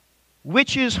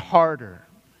 Which is harder?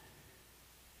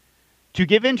 To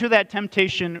give in to that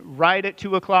temptation right at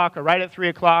 2 o'clock or right at 3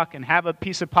 o'clock and have a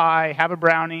piece of pie, have a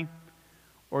brownie,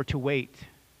 or to wait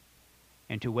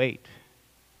and to wait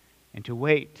and to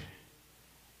wait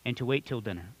and to wait till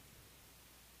dinner?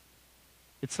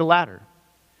 It's the latter.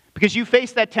 Because you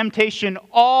face that temptation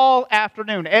all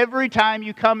afternoon. Every time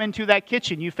you come into that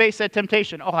kitchen, you face that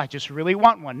temptation. Oh, I just really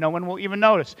want one. No one will even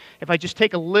notice. If I just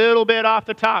take a little bit off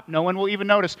the top, no one will even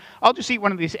notice. I'll just eat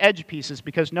one of these edge pieces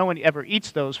because no one ever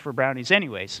eats those for brownies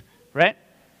anyways, right?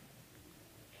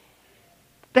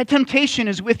 That temptation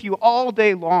is with you all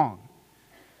day long.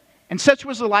 And such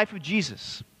was the life of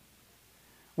Jesus.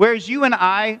 Whereas you and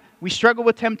I, we struggle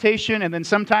with temptation, and then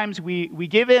sometimes we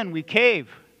give in, we cave.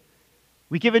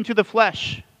 We give into the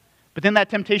flesh, but then that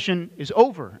temptation is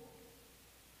over.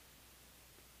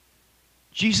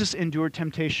 Jesus endured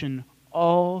temptation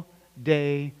all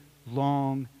day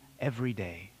long, every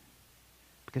day,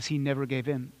 because he never gave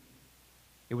in.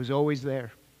 It was always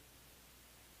there.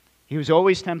 He was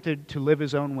always tempted to live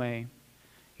his own way.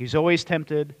 He was always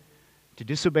tempted to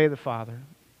disobey the Father.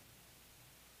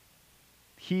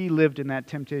 He lived in that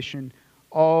temptation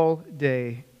all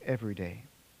day, every day.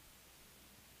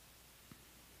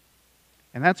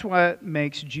 And that's what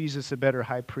makes Jesus a better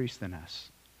high priest than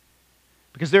us.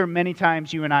 Because there are many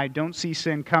times you and I don't see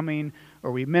sin coming,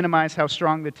 or we minimize how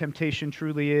strong the temptation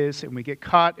truly is, and we get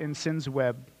caught in sin's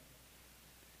web.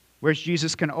 Whereas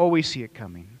Jesus can always see it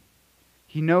coming.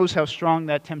 He knows how strong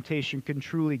that temptation can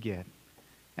truly get,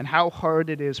 and how hard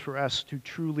it is for us to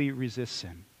truly resist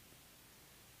sin.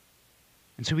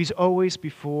 And so he's always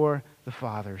before the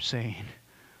Father saying,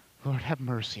 Lord, have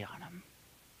mercy on him.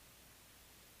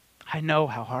 I know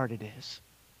how hard it is.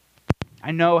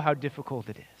 I know how difficult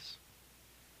it is.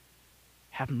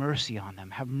 Have mercy on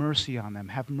them. Have mercy on them.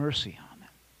 Have mercy on them.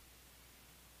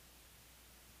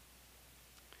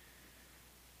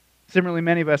 Similarly,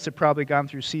 many of us have probably gone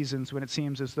through seasons when it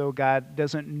seems as though God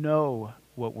doesn't know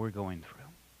what we're going through.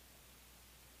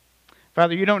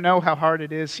 Father, you don't know how hard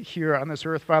it is here on this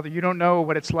earth. Father, you don't know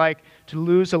what it's like to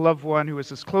lose a loved one who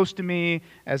is as close to me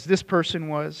as this person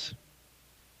was.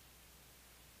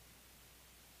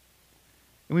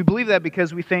 And we believe that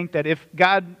because we think that if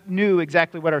God knew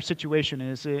exactly what our situation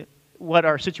is,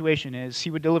 he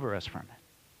would deliver us from it.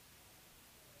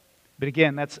 But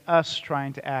again, that's us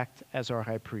trying to act as our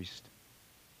high priest.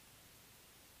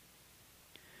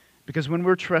 Because when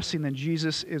we're trusting that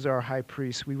Jesus is our high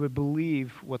priest, we would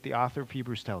believe what the author of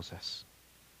Hebrews tells us.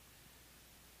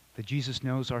 That Jesus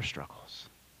knows our struggles.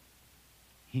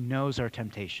 He knows our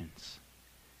temptations.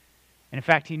 And in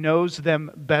fact, he knows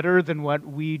them better than what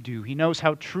we do. He knows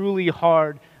how truly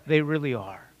hard they really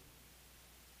are.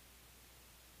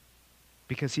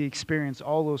 Because he experienced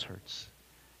all those hurts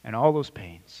and all those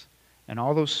pains and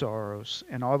all those sorrows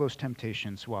and all those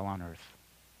temptations while on earth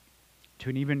to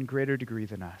an even greater degree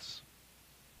than us.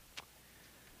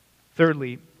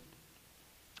 Thirdly,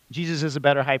 Jesus is a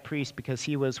better high priest because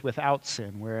he was without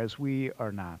sin, whereas we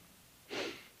are not.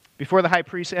 Before the high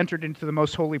priest entered into the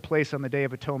most holy place on the Day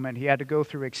of Atonement, he had to go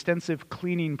through extensive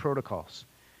cleaning protocols.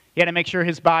 He had to make sure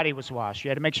his body was washed. He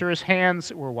had to make sure his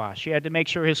hands were washed. He had to make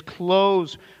sure his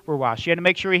clothes were washed. He had to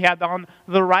make sure he had on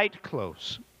the right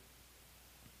clothes.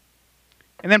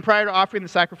 And then prior to offering the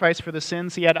sacrifice for the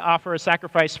sins, he had to offer a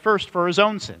sacrifice first for his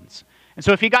own sins. And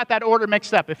so if he got that order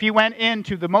mixed up, if he went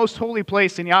into the most holy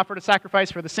place and he offered a sacrifice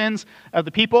for the sins of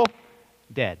the people,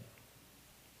 dead.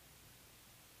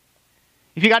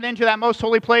 If he got into that most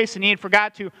holy place and he had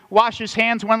forgot to wash his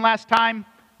hands one last time,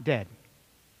 dead.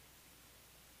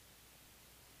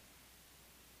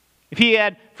 If he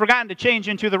had forgotten to change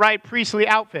into the right priestly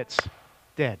outfits,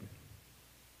 dead.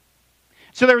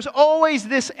 So there was always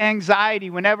this anxiety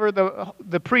whenever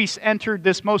the priests entered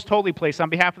this most holy place on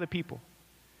behalf of the people.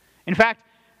 In fact,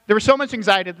 there was so much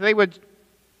anxiety that they would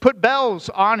put bells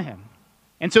on him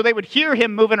And so they would hear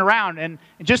him moving around, and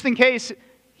just in case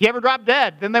he ever dropped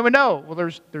dead, then they would know, well,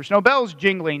 there's no bells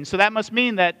jingling, so that must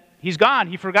mean that he's gone.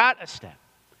 He forgot a step.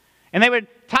 And they would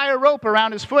tie a rope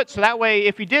around his foot, so that way,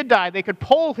 if he did die, they could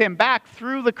pull him back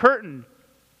through the curtain.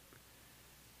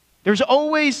 There's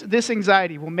always this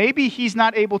anxiety. Well, maybe he's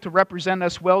not able to represent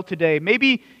us well today.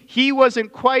 Maybe he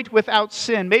wasn't quite without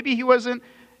sin. Maybe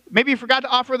he forgot to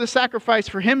offer the sacrifice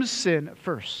for his sin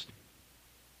first.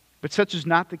 But such is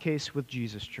not the case with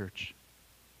Jesus, church.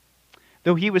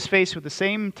 Though he was faced with the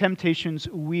same temptations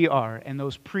we are, and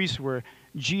those priests were,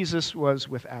 Jesus was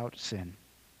without sin.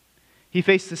 He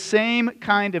faced the same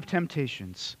kind of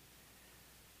temptations,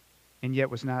 and yet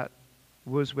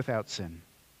was without sin.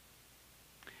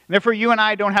 And therefore, you and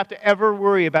I don't have to ever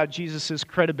worry about Jesus'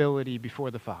 credibility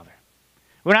before the Father.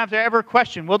 We don't have to ever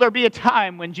question, will there be a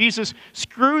time when Jesus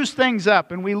screws things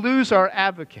up and we lose our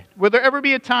advocate? Will there ever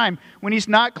be a time when he's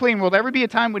not clean? Will there ever be a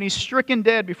time when he's stricken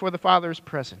dead before the Father's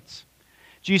presence?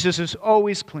 Jesus is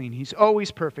always clean. He's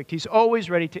always perfect. He's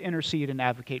always ready to intercede and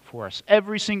advocate for us.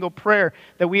 Every single prayer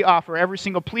that we offer, every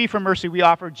single plea for mercy we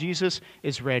offer, Jesus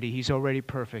is ready. He's already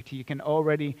perfect. He can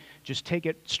already just take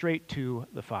it straight to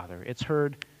the Father. It's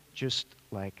heard just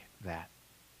like that.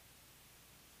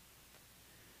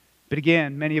 But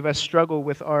again, many of us struggle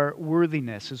with our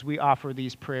worthiness as we offer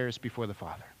these prayers before the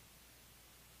Father.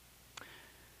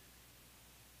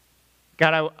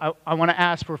 God, I want to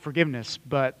ask for forgiveness,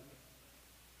 but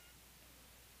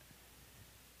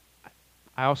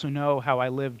I also know how I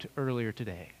lived earlier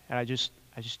today, and I just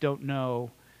don't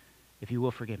know if you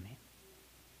will forgive me.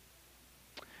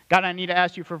 God, I need to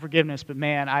ask you for forgiveness, but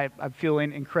man, I'm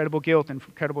feeling incredible guilt and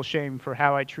incredible shame for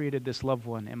how I treated this loved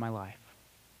one in my life.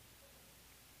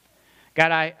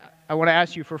 God, I want to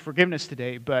ask you for forgiveness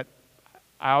today, but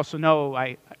I also know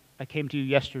I came to you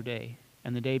yesterday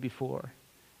and the day before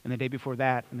and the day before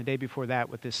that and the day before that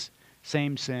with this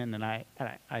same sin, and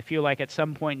I feel like at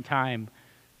some point in time,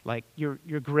 like your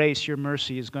grace, your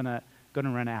mercy is gonna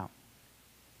run out.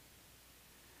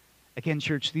 Again,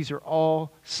 church, these are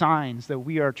all signs that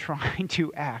we are trying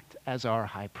to act as our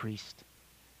high priest.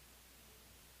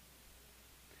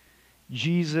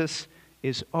 Jesus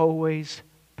is always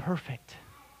perfect.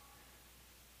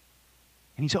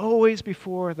 And he's always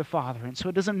before the Father. And so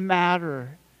it doesn't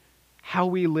matter how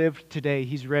we live today,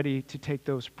 he's ready to take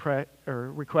those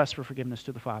requests for forgiveness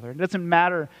to the Father. It doesn't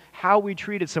matter how we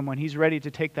treated someone, he's ready to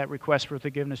take that request for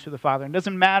forgiveness to the Father. It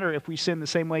doesn't matter if we sinned the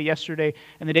same way yesterday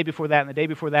and the day before that and the day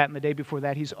before that and the day before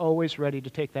that, he's always ready to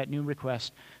take that new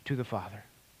request to the Father.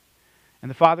 And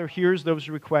the Father hears those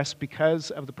requests because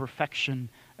of the perfection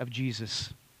of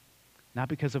Jesus, not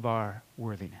because of our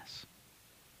worthiness.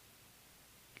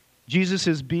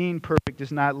 Jesus' being perfect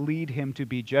does not lead him to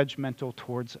be judgmental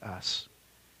towards us.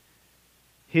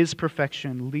 His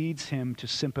perfection leads him to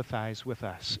sympathize with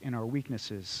us in our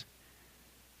weaknesses,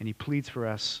 and he pleads for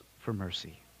us for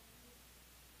mercy.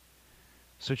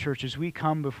 So, church, as we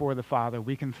come before the Father,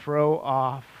 we can throw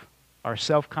off our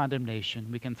self-condemnation,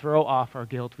 we can throw off our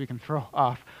guilt, we can throw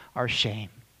off our shame.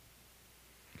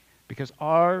 Because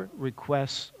our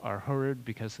requests are heard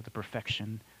because of the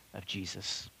perfection of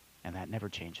Jesus. And that never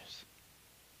changes.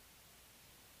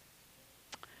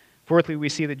 Fourthly, we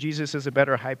see that Jesus is a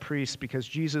better high priest because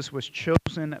Jesus was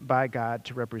chosen by God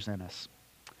to represent us.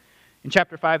 In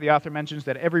chapter 5, the author mentions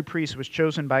that every priest was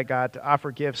chosen by God to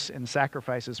offer gifts and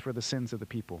sacrifices for the sins of the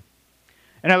people.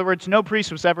 In other words, no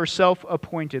priest was ever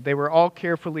self-appointed. They were all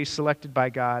carefully selected by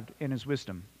God in his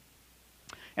wisdom.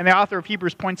 And the author of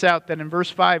Hebrews points out that in verse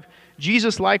 5,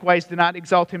 Jesus likewise did not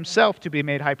exalt himself to be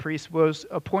made high priest, was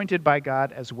appointed by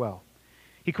God as well.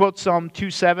 He quotes Psalm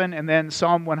 2:7 and then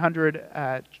Psalm 100,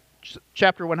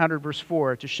 chapter 100, verse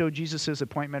 4, to show Jesus'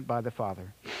 appointment by the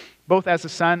Father, both as a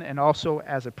son and also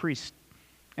as a priest.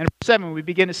 And in verse 7, we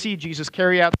begin to see Jesus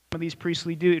carry out some of these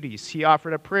priestly duties. He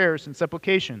offered up prayers and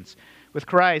supplications with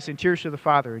cries and tears to the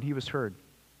Father, and he was heard.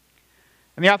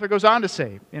 And the author goes on to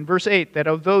say in verse 8 that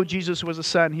although Jesus was a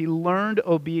son, he learned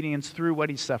obedience through what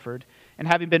he suffered, and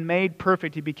having been made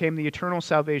perfect, he became the eternal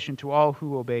salvation to all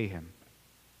who obey him.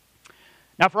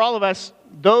 Now, for all of us,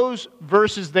 those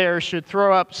verses there should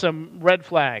throw up some red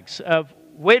flags of,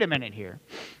 wait a minute here.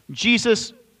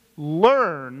 Jesus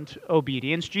learned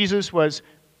obedience. Jesus was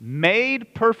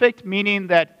made perfect, meaning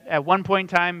that at one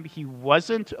point in time he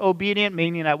wasn't obedient,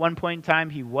 meaning at one point in time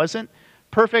he wasn't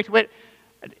perfect.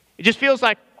 It just feels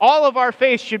like all of our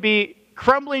faith should be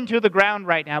crumbling to the ground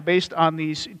right now based on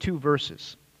these two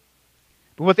verses.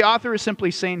 But what the author is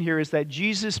simply saying here is that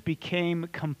Jesus became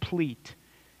complete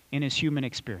in his human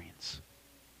experience.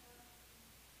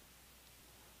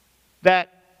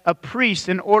 That a priest,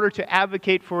 in order to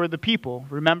advocate for the people,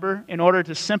 remember, in order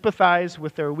to sympathize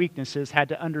with their weaknesses, had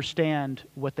to understand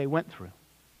what they went through.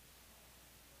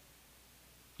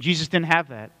 Jesus didn't have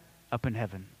that up in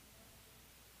heaven.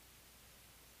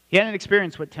 He hadn't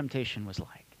experienced what temptation was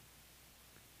like.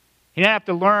 He didn't have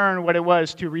to learn what it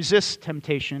was to resist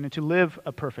temptation and to live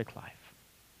a perfect life.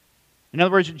 In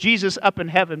other words, Jesus up in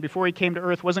heaven, before he came to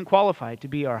earth, wasn't qualified to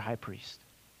be our high priest.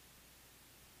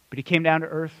 But he came down to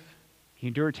earth. He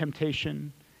endured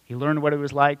temptation. He learned what it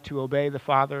was like to obey the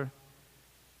Father.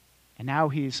 And now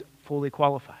he's fully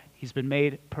qualified. He's been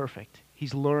made perfect.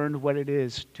 He's learned what it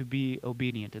is to be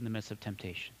obedient in the midst of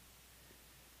temptation.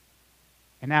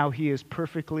 And now he is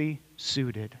perfectly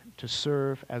suited to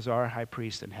serve as our high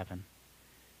priest in heaven.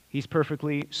 He's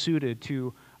perfectly suited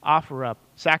to offer up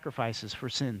sacrifices for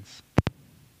sins.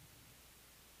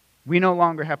 We no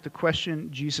longer have to question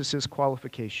Jesus'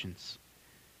 qualifications.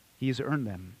 He has earned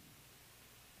them.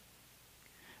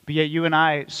 But yet you and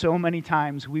I, so many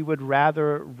times, we would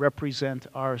rather represent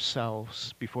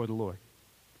ourselves before the Lord.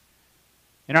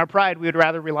 In our pride, we would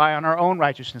rather rely on our own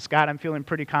righteousness. God, I'm feeling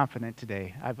pretty confident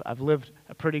today. I've lived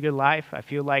a pretty good life. I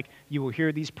feel like you will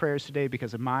hear these prayers today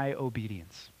because of my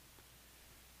obedience.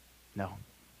 No.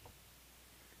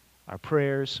 Our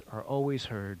prayers are always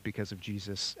heard because of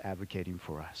Jesus advocating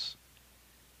for us.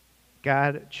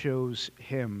 God chose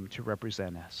him to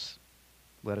represent us.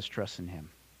 Let us trust in him.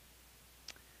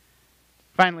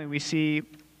 Finally, we see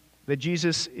that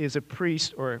Jesus is a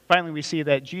priest, we see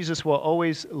that Jesus will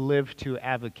always live to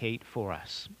advocate for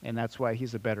us, and that's why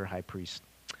he's a better high priest.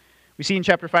 We see in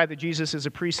chapter 5 that Jesus is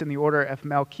a priest in the order of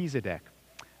Melchizedek.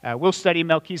 We'll study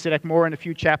Melchizedek more in a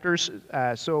few chapters,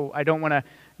 so I don't want to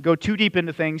go too deep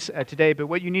into things today, but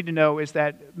what you need to know is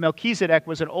that Melchizedek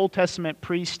was an Old Testament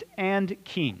priest and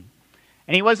king.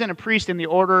 And he wasn't a priest in the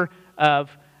order of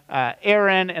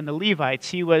Aaron and the Levites.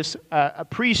 He was a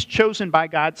priest chosen by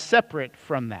God separate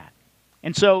from that.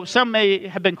 And so some may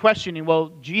have been questioning,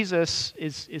 well, Jesus,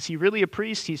 is he really a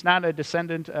priest? He's not a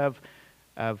descendant of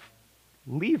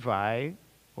Levi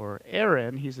or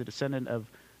Aaron. He's a descendant of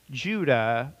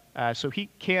Judah, so he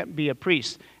can't be a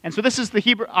priest. And so this is the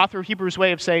author of Hebrews'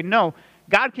 way of saying, no,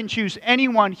 God can choose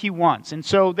anyone he wants. And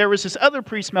so there was this other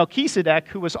priest, Melchizedek,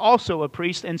 who was also a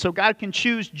priest, and so God can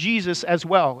choose Jesus as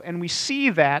well. And we see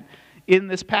that in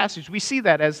this passage. We see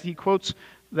that as he quotes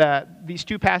these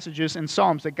two passages in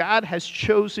Psalms, that God has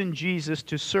chosen Jesus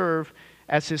to serve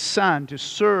as his son, to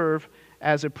serve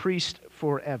as a priest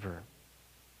forever.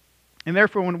 And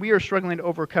therefore, when we are struggling to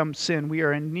overcome sin, we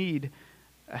are in need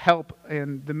of help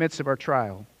in the midst of our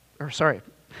trial.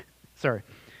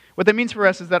 What that means for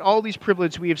us is that all these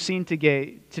privileges we have seen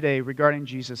today regarding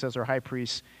Jesus as our high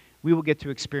priest, we will get to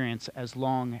experience as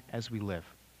long as we live.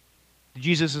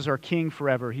 Jesus is our king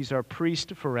forever. He's our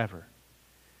priest forever.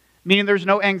 Meaning there's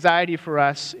no anxiety for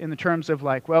us in the terms of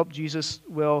like, well, Jesus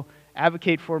will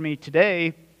advocate for me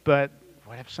today, but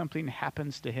what if something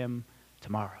happens to him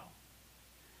tomorrow?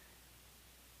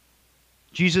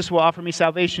 Jesus will offer me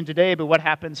salvation today, but what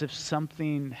happens if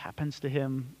something happens to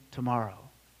him tomorrow?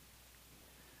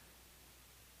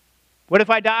 What if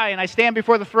I die and I stand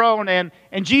before the throne and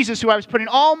Jesus, who I was putting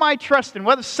all my trust in,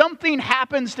 what if something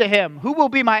happens to him? Who will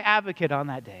be my advocate on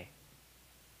that day?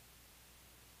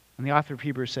 And the author of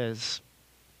Hebrews says,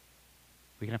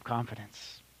 we can have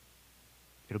confidence.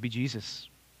 It'll be Jesus.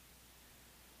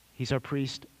 He's our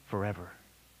priest forever.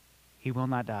 He will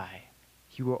not die.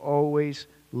 He will always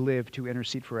live to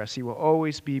intercede for us. He will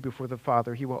always be before the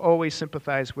Father. He will always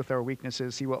sympathize with our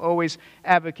weaknesses. He will always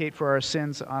advocate for our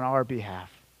sins on our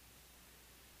behalf.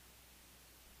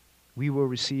 We will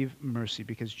receive mercy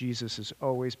because Jesus is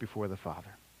always before the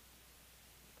Father.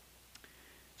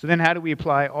 So then how do we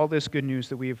apply all this good news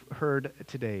that we've heard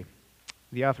today?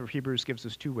 The author of Hebrews gives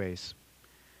us two ways.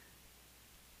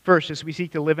 First, as we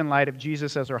seek to live in light of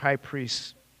Jesus as our high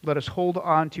priest, let us hold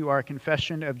on to our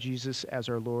confession of Jesus as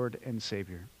our Lord and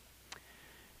Savior.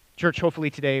 Church, hopefully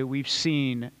today we've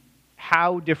seen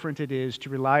how different it is to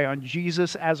rely on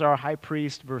Jesus as our high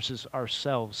priest versus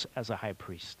ourselves as a high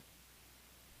priest.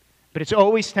 But it's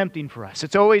always tempting for us.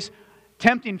 It's always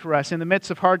tempting for us in the midst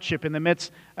of hardship, in the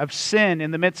midst of sin,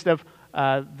 in the midst of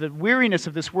the weariness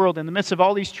of this world, in the midst of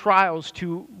all these trials,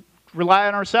 to rely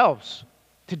on ourselves,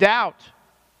 to doubt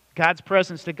God's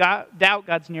presence, to doubt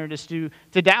God's nearness, to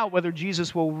doubt whether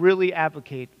Jesus will really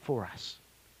advocate for us.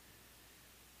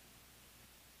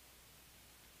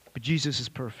 But Jesus is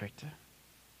perfect.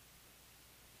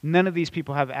 None of these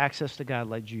people have access to God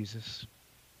like Jesus.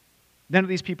 None of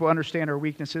these people understand our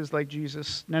weaknesses like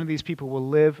Jesus. None of these people will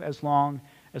live as long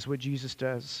as what Jesus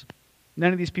does.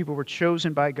 None of these people were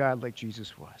chosen by God like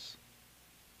Jesus was.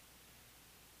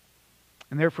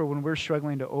 And therefore, when we're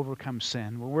struggling to overcome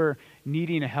sin, when we're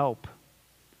needing help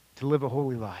to live a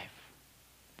holy life,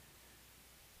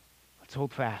 let's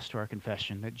hold fast to our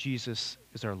confession that Jesus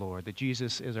is our Lord, that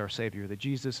Jesus is our Savior, that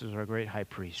Jesus is our great high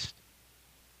priest.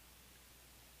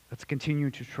 Let's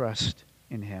continue to trust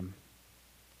in him.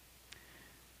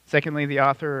 Secondly, the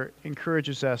author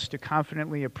encourages us to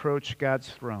confidently approach God's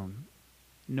throne,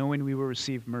 knowing we will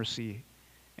receive mercy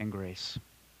and grace.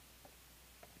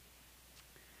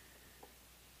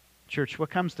 Church, what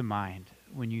comes to mind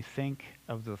when you think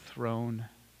of the throne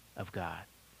of God?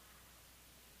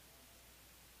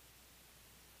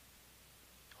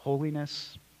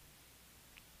 Holiness,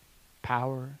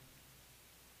 power,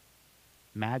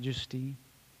 majesty,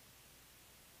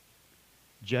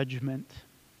 judgment,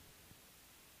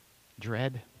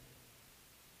 dread.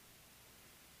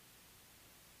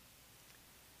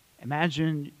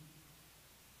 Imagine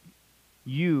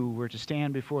you were to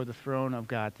stand before the throne of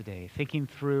God today, thinking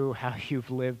through how you've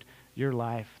lived your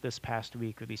life this past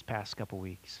week or these past couple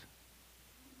weeks.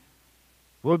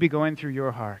 What would be going through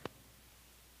your heart?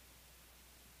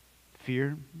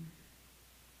 Fear,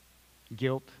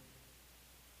 guilt,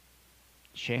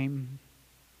 shame,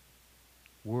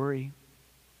 worry.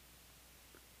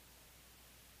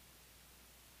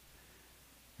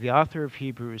 The author of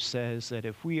Hebrews says that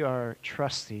if we are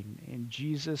trusting in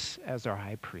Jesus as our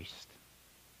high priest,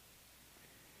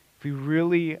 if we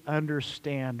really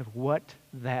understand what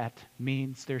that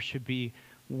means, there should be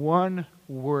one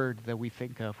word that we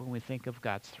think of when we think of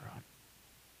God's throne.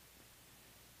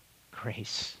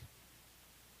 Grace.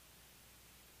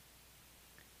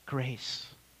 Grace.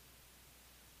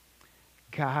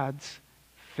 God's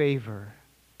favor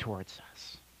towards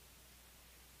us.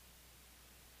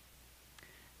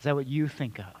 Is that what you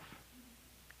think of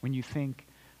when you think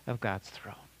of God's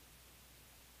throne?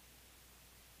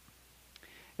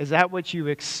 Is that what you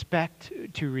expect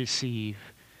to receive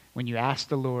when you ask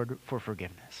the Lord for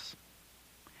forgiveness?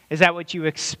 Is that what you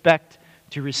expect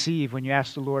to receive when you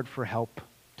ask the Lord for help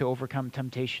to overcome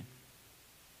temptation?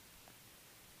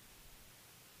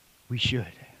 We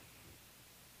should,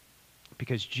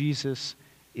 because Jesus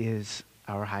is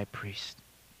our high priest.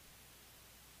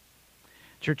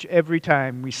 Church, every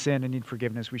time we sin and need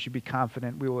forgiveness, we should be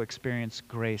confident we will experience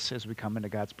grace as we come into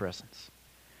God's presence.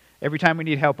 Every time we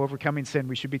need help overcoming sin,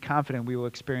 we should be confident we will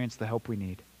experience the help we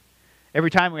need. Every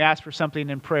time we ask for something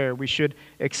in prayer, we should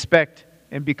expect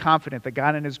and be confident that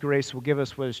God in his grace will give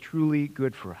us what is truly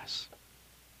good for us.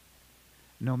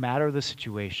 No matter the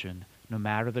situation, no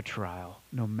matter the trial,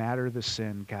 no matter the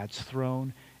sin, God's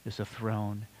throne is a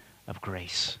throne of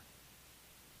grace.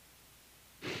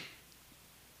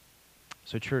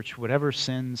 So, church, whatever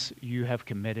sins you have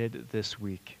committed this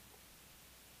week,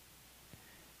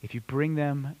 if you bring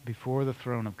them before the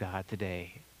throne of God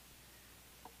today,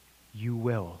 you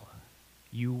will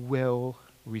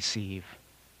receive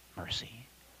mercy.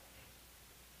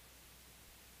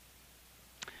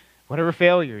 Whatever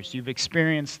failures you've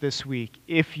experienced this week,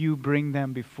 if you bring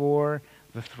them before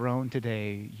the throne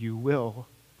today, you will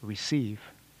receive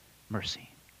mercy.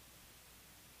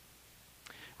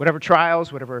 Whatever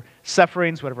trials, whatever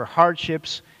sufferings, whatever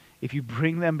hardships, if you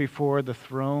bring them before the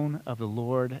throne of the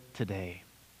Lord today,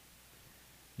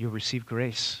 you'll receive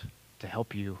grace to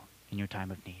help you in your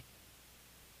time of need.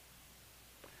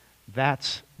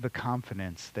 That's the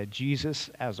confidence that Jesus,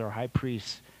 as our high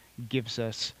priest, gives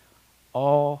us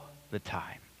all the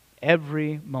time.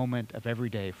 Every moment of every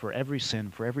day, for every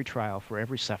sin, for every trial, for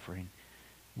every suffering,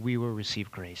 we will receive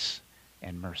grace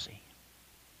and mercy.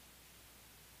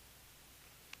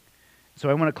 So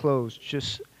I want to close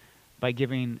just by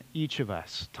giving each of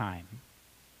us time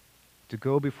to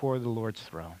go before the Lord's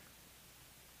throne,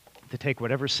 to take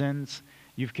whatever sins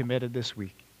you've committed this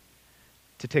week,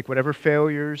 to take whatever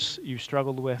failures you've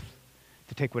struggled with,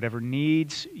 to take whatever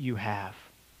needs you have,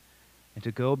 and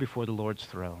to go before the Lord's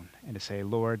throne and to say,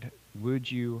 Lord,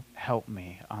 would you help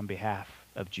me on behalf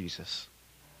of Jesus?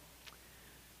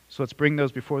 So let's bring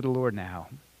those before the Lord now.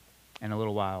 In a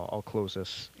little while, I'll close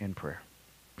us in prayer.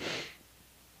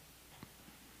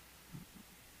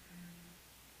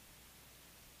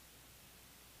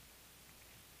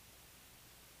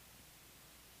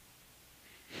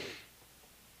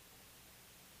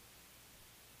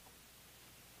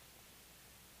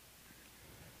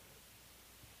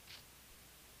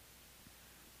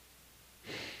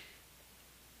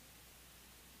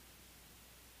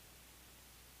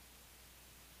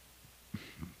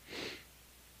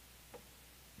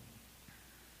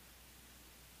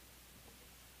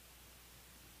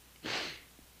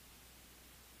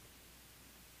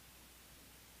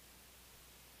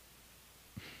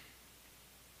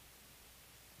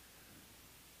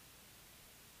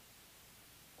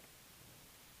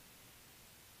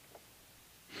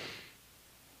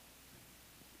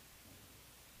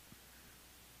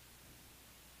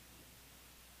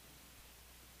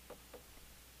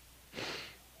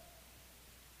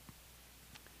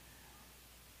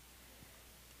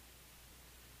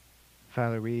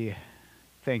 Father, we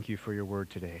thank you for your word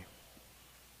today.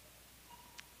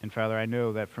 And Father, I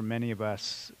know that for many of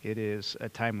us, it is a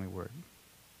timely word.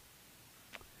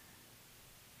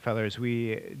 Father, as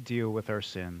we deal with our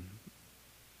sin,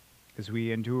 as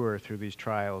we endure through these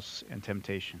trials and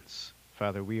temptations,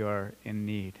 Father, we are in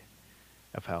need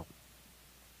of help.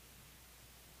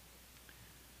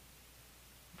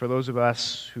 For those of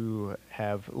us who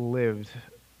have lived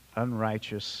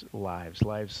unrighteous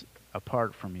lives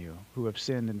apart from you, who have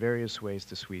sinned in various ways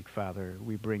this week, Father,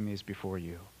 we bring these before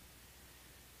you.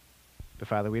 But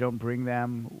Father, we don't bring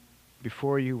them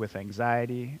before you with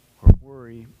anxiety or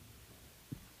worry.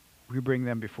 We bring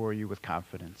them before you with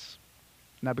confidence,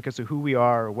 not because of who we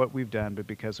are or what we've done, but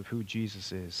because of who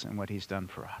Jesus is and what he's done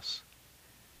for us.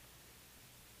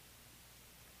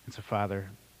 And so, Father,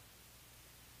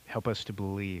 help us to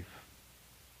believe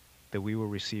that we will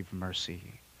receive mercy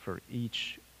for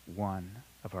each one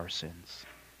of our sins.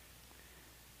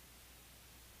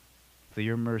 That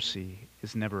your mercy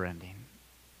is never ending.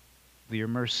 That your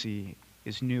mercy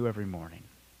is new every morning.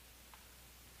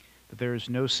 That there is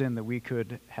no sin that we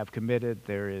could have committed.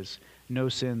 There is no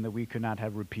sin that we could not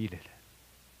have repeated.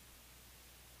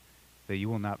 That you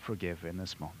will not forgive in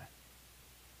this moment.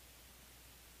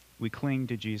 We cling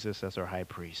to Jesus as our high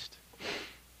priest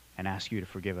and ask you to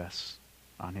forgive us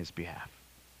on his behalf.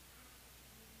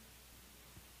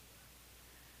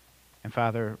 And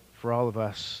Father, for all of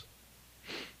us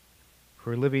who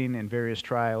are living in various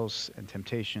trials and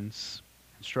temptations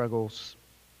and struggles,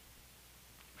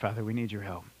 Father, we need your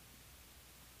help.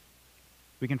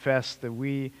 We confess that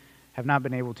we have not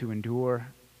been able to endure,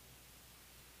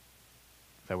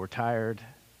 that we're tired,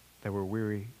 that we're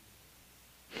weary.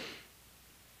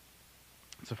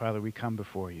 So, Father, we come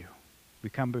before you. We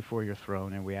come before your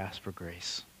throne and we ask for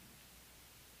grace.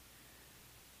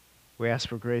 We ask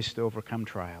for grace to overcome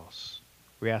trials.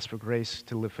 We ask for grace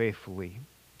to live faithfully,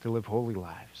 to live holy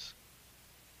lives.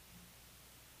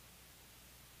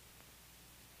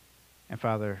 And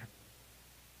Father,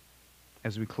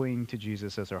 as we cling to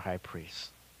Jesus as our high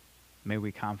priest, may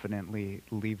we confidently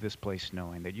leave this place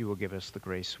knowing that you will give us the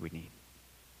grace we need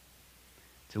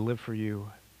to live for you,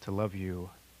 to love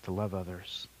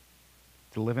others,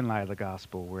 to live in light of the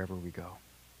gospel wherever we go.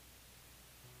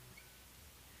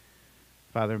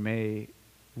 Father, may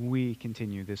we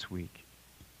continue this week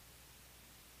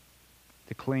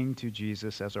to cling to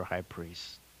Jesus as our high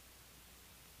priest,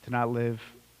 to not live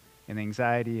in the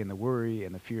anxiety and the worry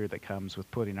and the fear that comes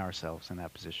with putting ourselves in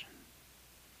that position,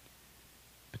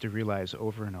 but to realize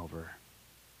over and over,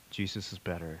 Jesus is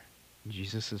better,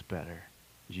 Jesus is better,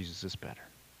 Jesus is better.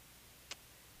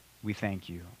 We thank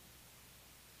you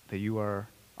that you are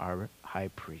our high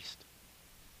priest,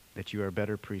 that you are a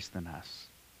better priest than us.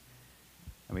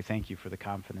 And we thank you for the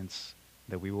confidence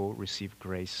that we will receive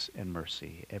grace and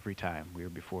mercy every time we are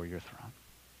before your throne.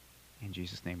 In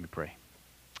Jesus' name we pray.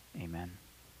 Amen.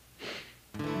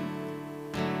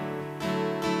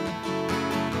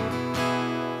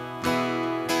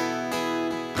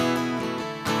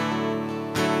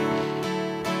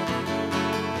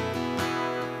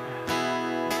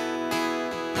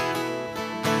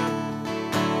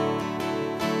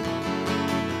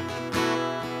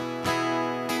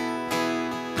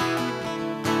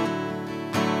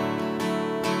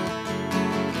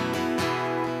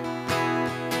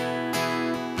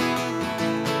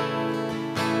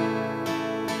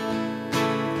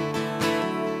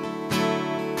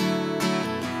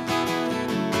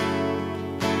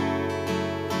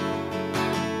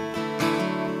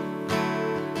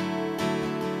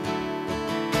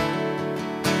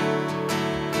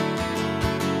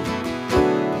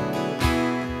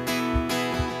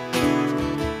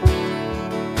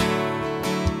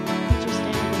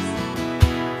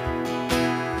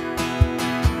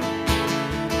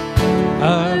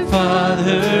 Our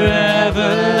Father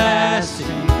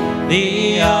everlasting,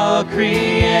 the all-creating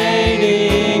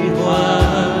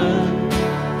one,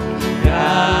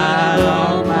 God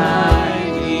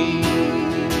Almighty,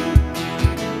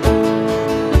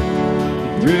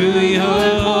 through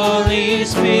your Holy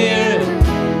Spirit,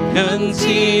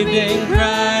 conceived in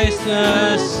Christ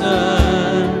the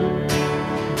Son,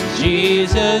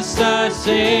 Jesus our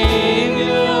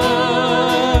Savior.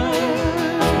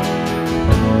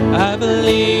 I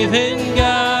believe in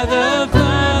God the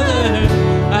Father,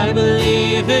 I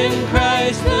believe in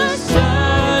Christ the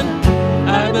Son,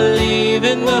 I believe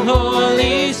in the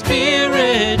Holy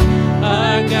Spirit,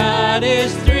 our God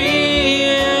is three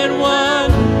in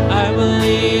one. I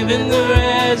believe in the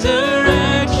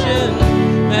resurrection,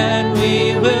 that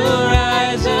we will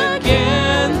rise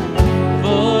again,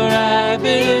 for I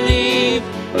believe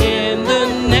in the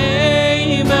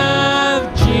name of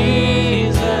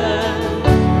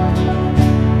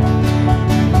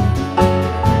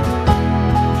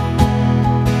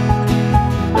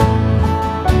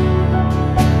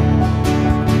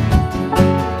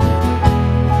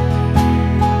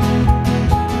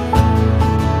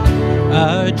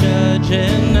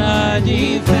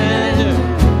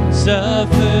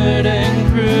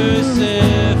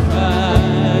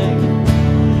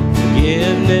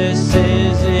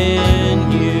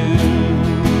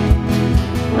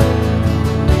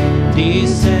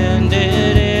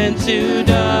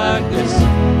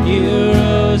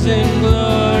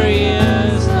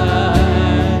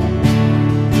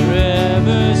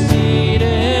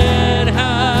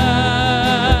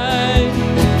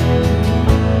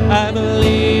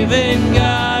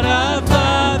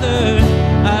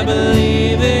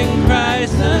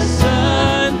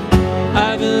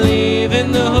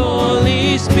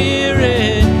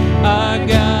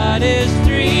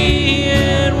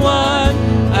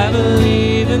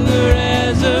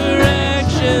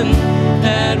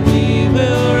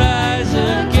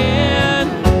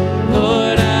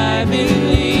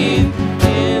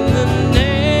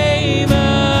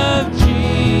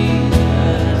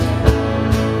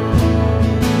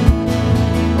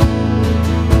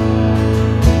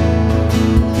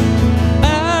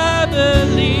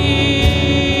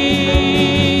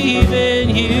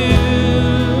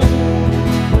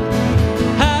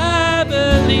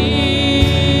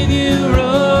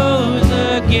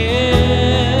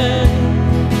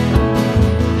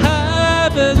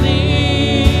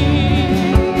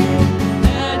believe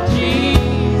that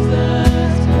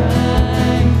Jesus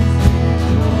Christ.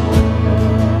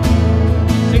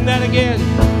 Sing that again.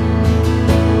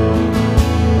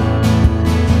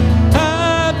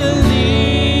 I believe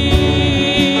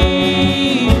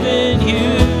in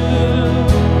you.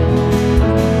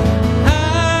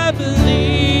 I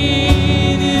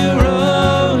believe you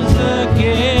rose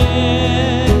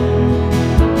again.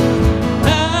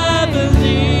 I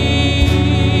believe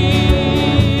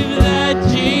that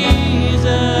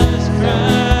Jesus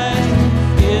Christ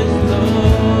is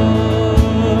Lord.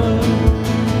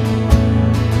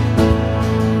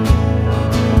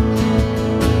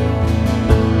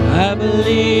 I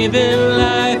believe in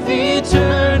life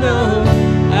eternal.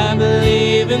 I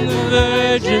believe in the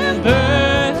virgin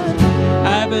birth.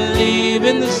 I believe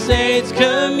in the saints'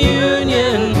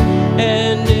 communion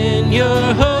and in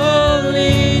your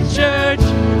holy church.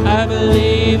 I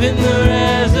believe in the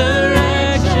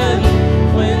resurrection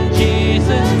when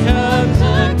Jesus comes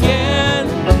again.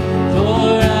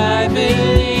 For I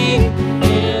believe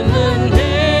in the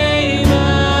name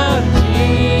of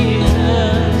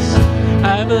Jesus.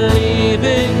 I believe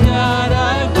in God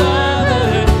our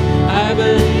Father. I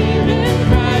believe in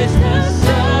Christ the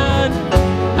Son.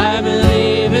 I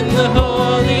believe in the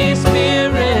Holy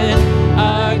Spirit.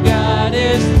 Our God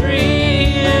is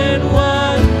three in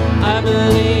one. I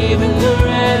believe in the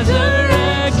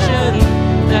resurrection,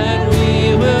 that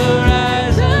we will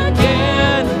rise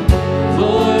again.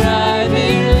 For I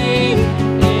believe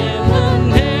in the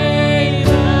name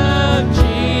of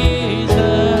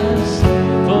Jesus.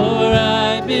 For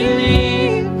I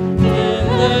believe in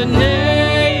the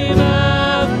name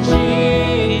of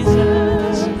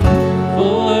Jesus.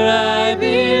 For I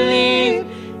believe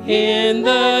in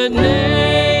the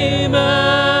name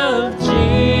of Jesus.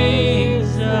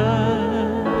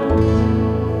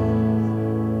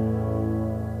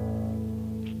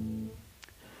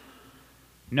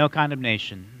 No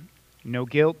condemnation, no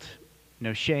guilt,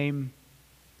 no shame,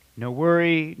 no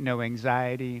worry, no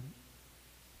anxiety.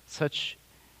 Such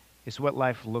is what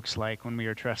life looks like when we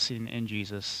are trusting in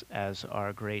Jesus as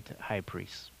our great high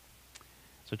priest.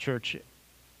 So, church,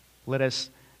 let us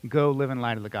go live in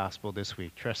light of the gospel this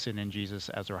week, trusting in Jesus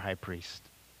as our high priest.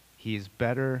 He is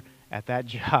better at that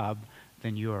job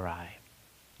than you or I.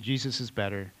 Jesus is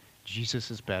better. Jesus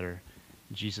is better.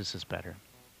 Jesus is better.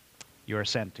 You are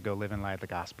sent to go live in light of the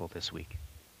gospel this week.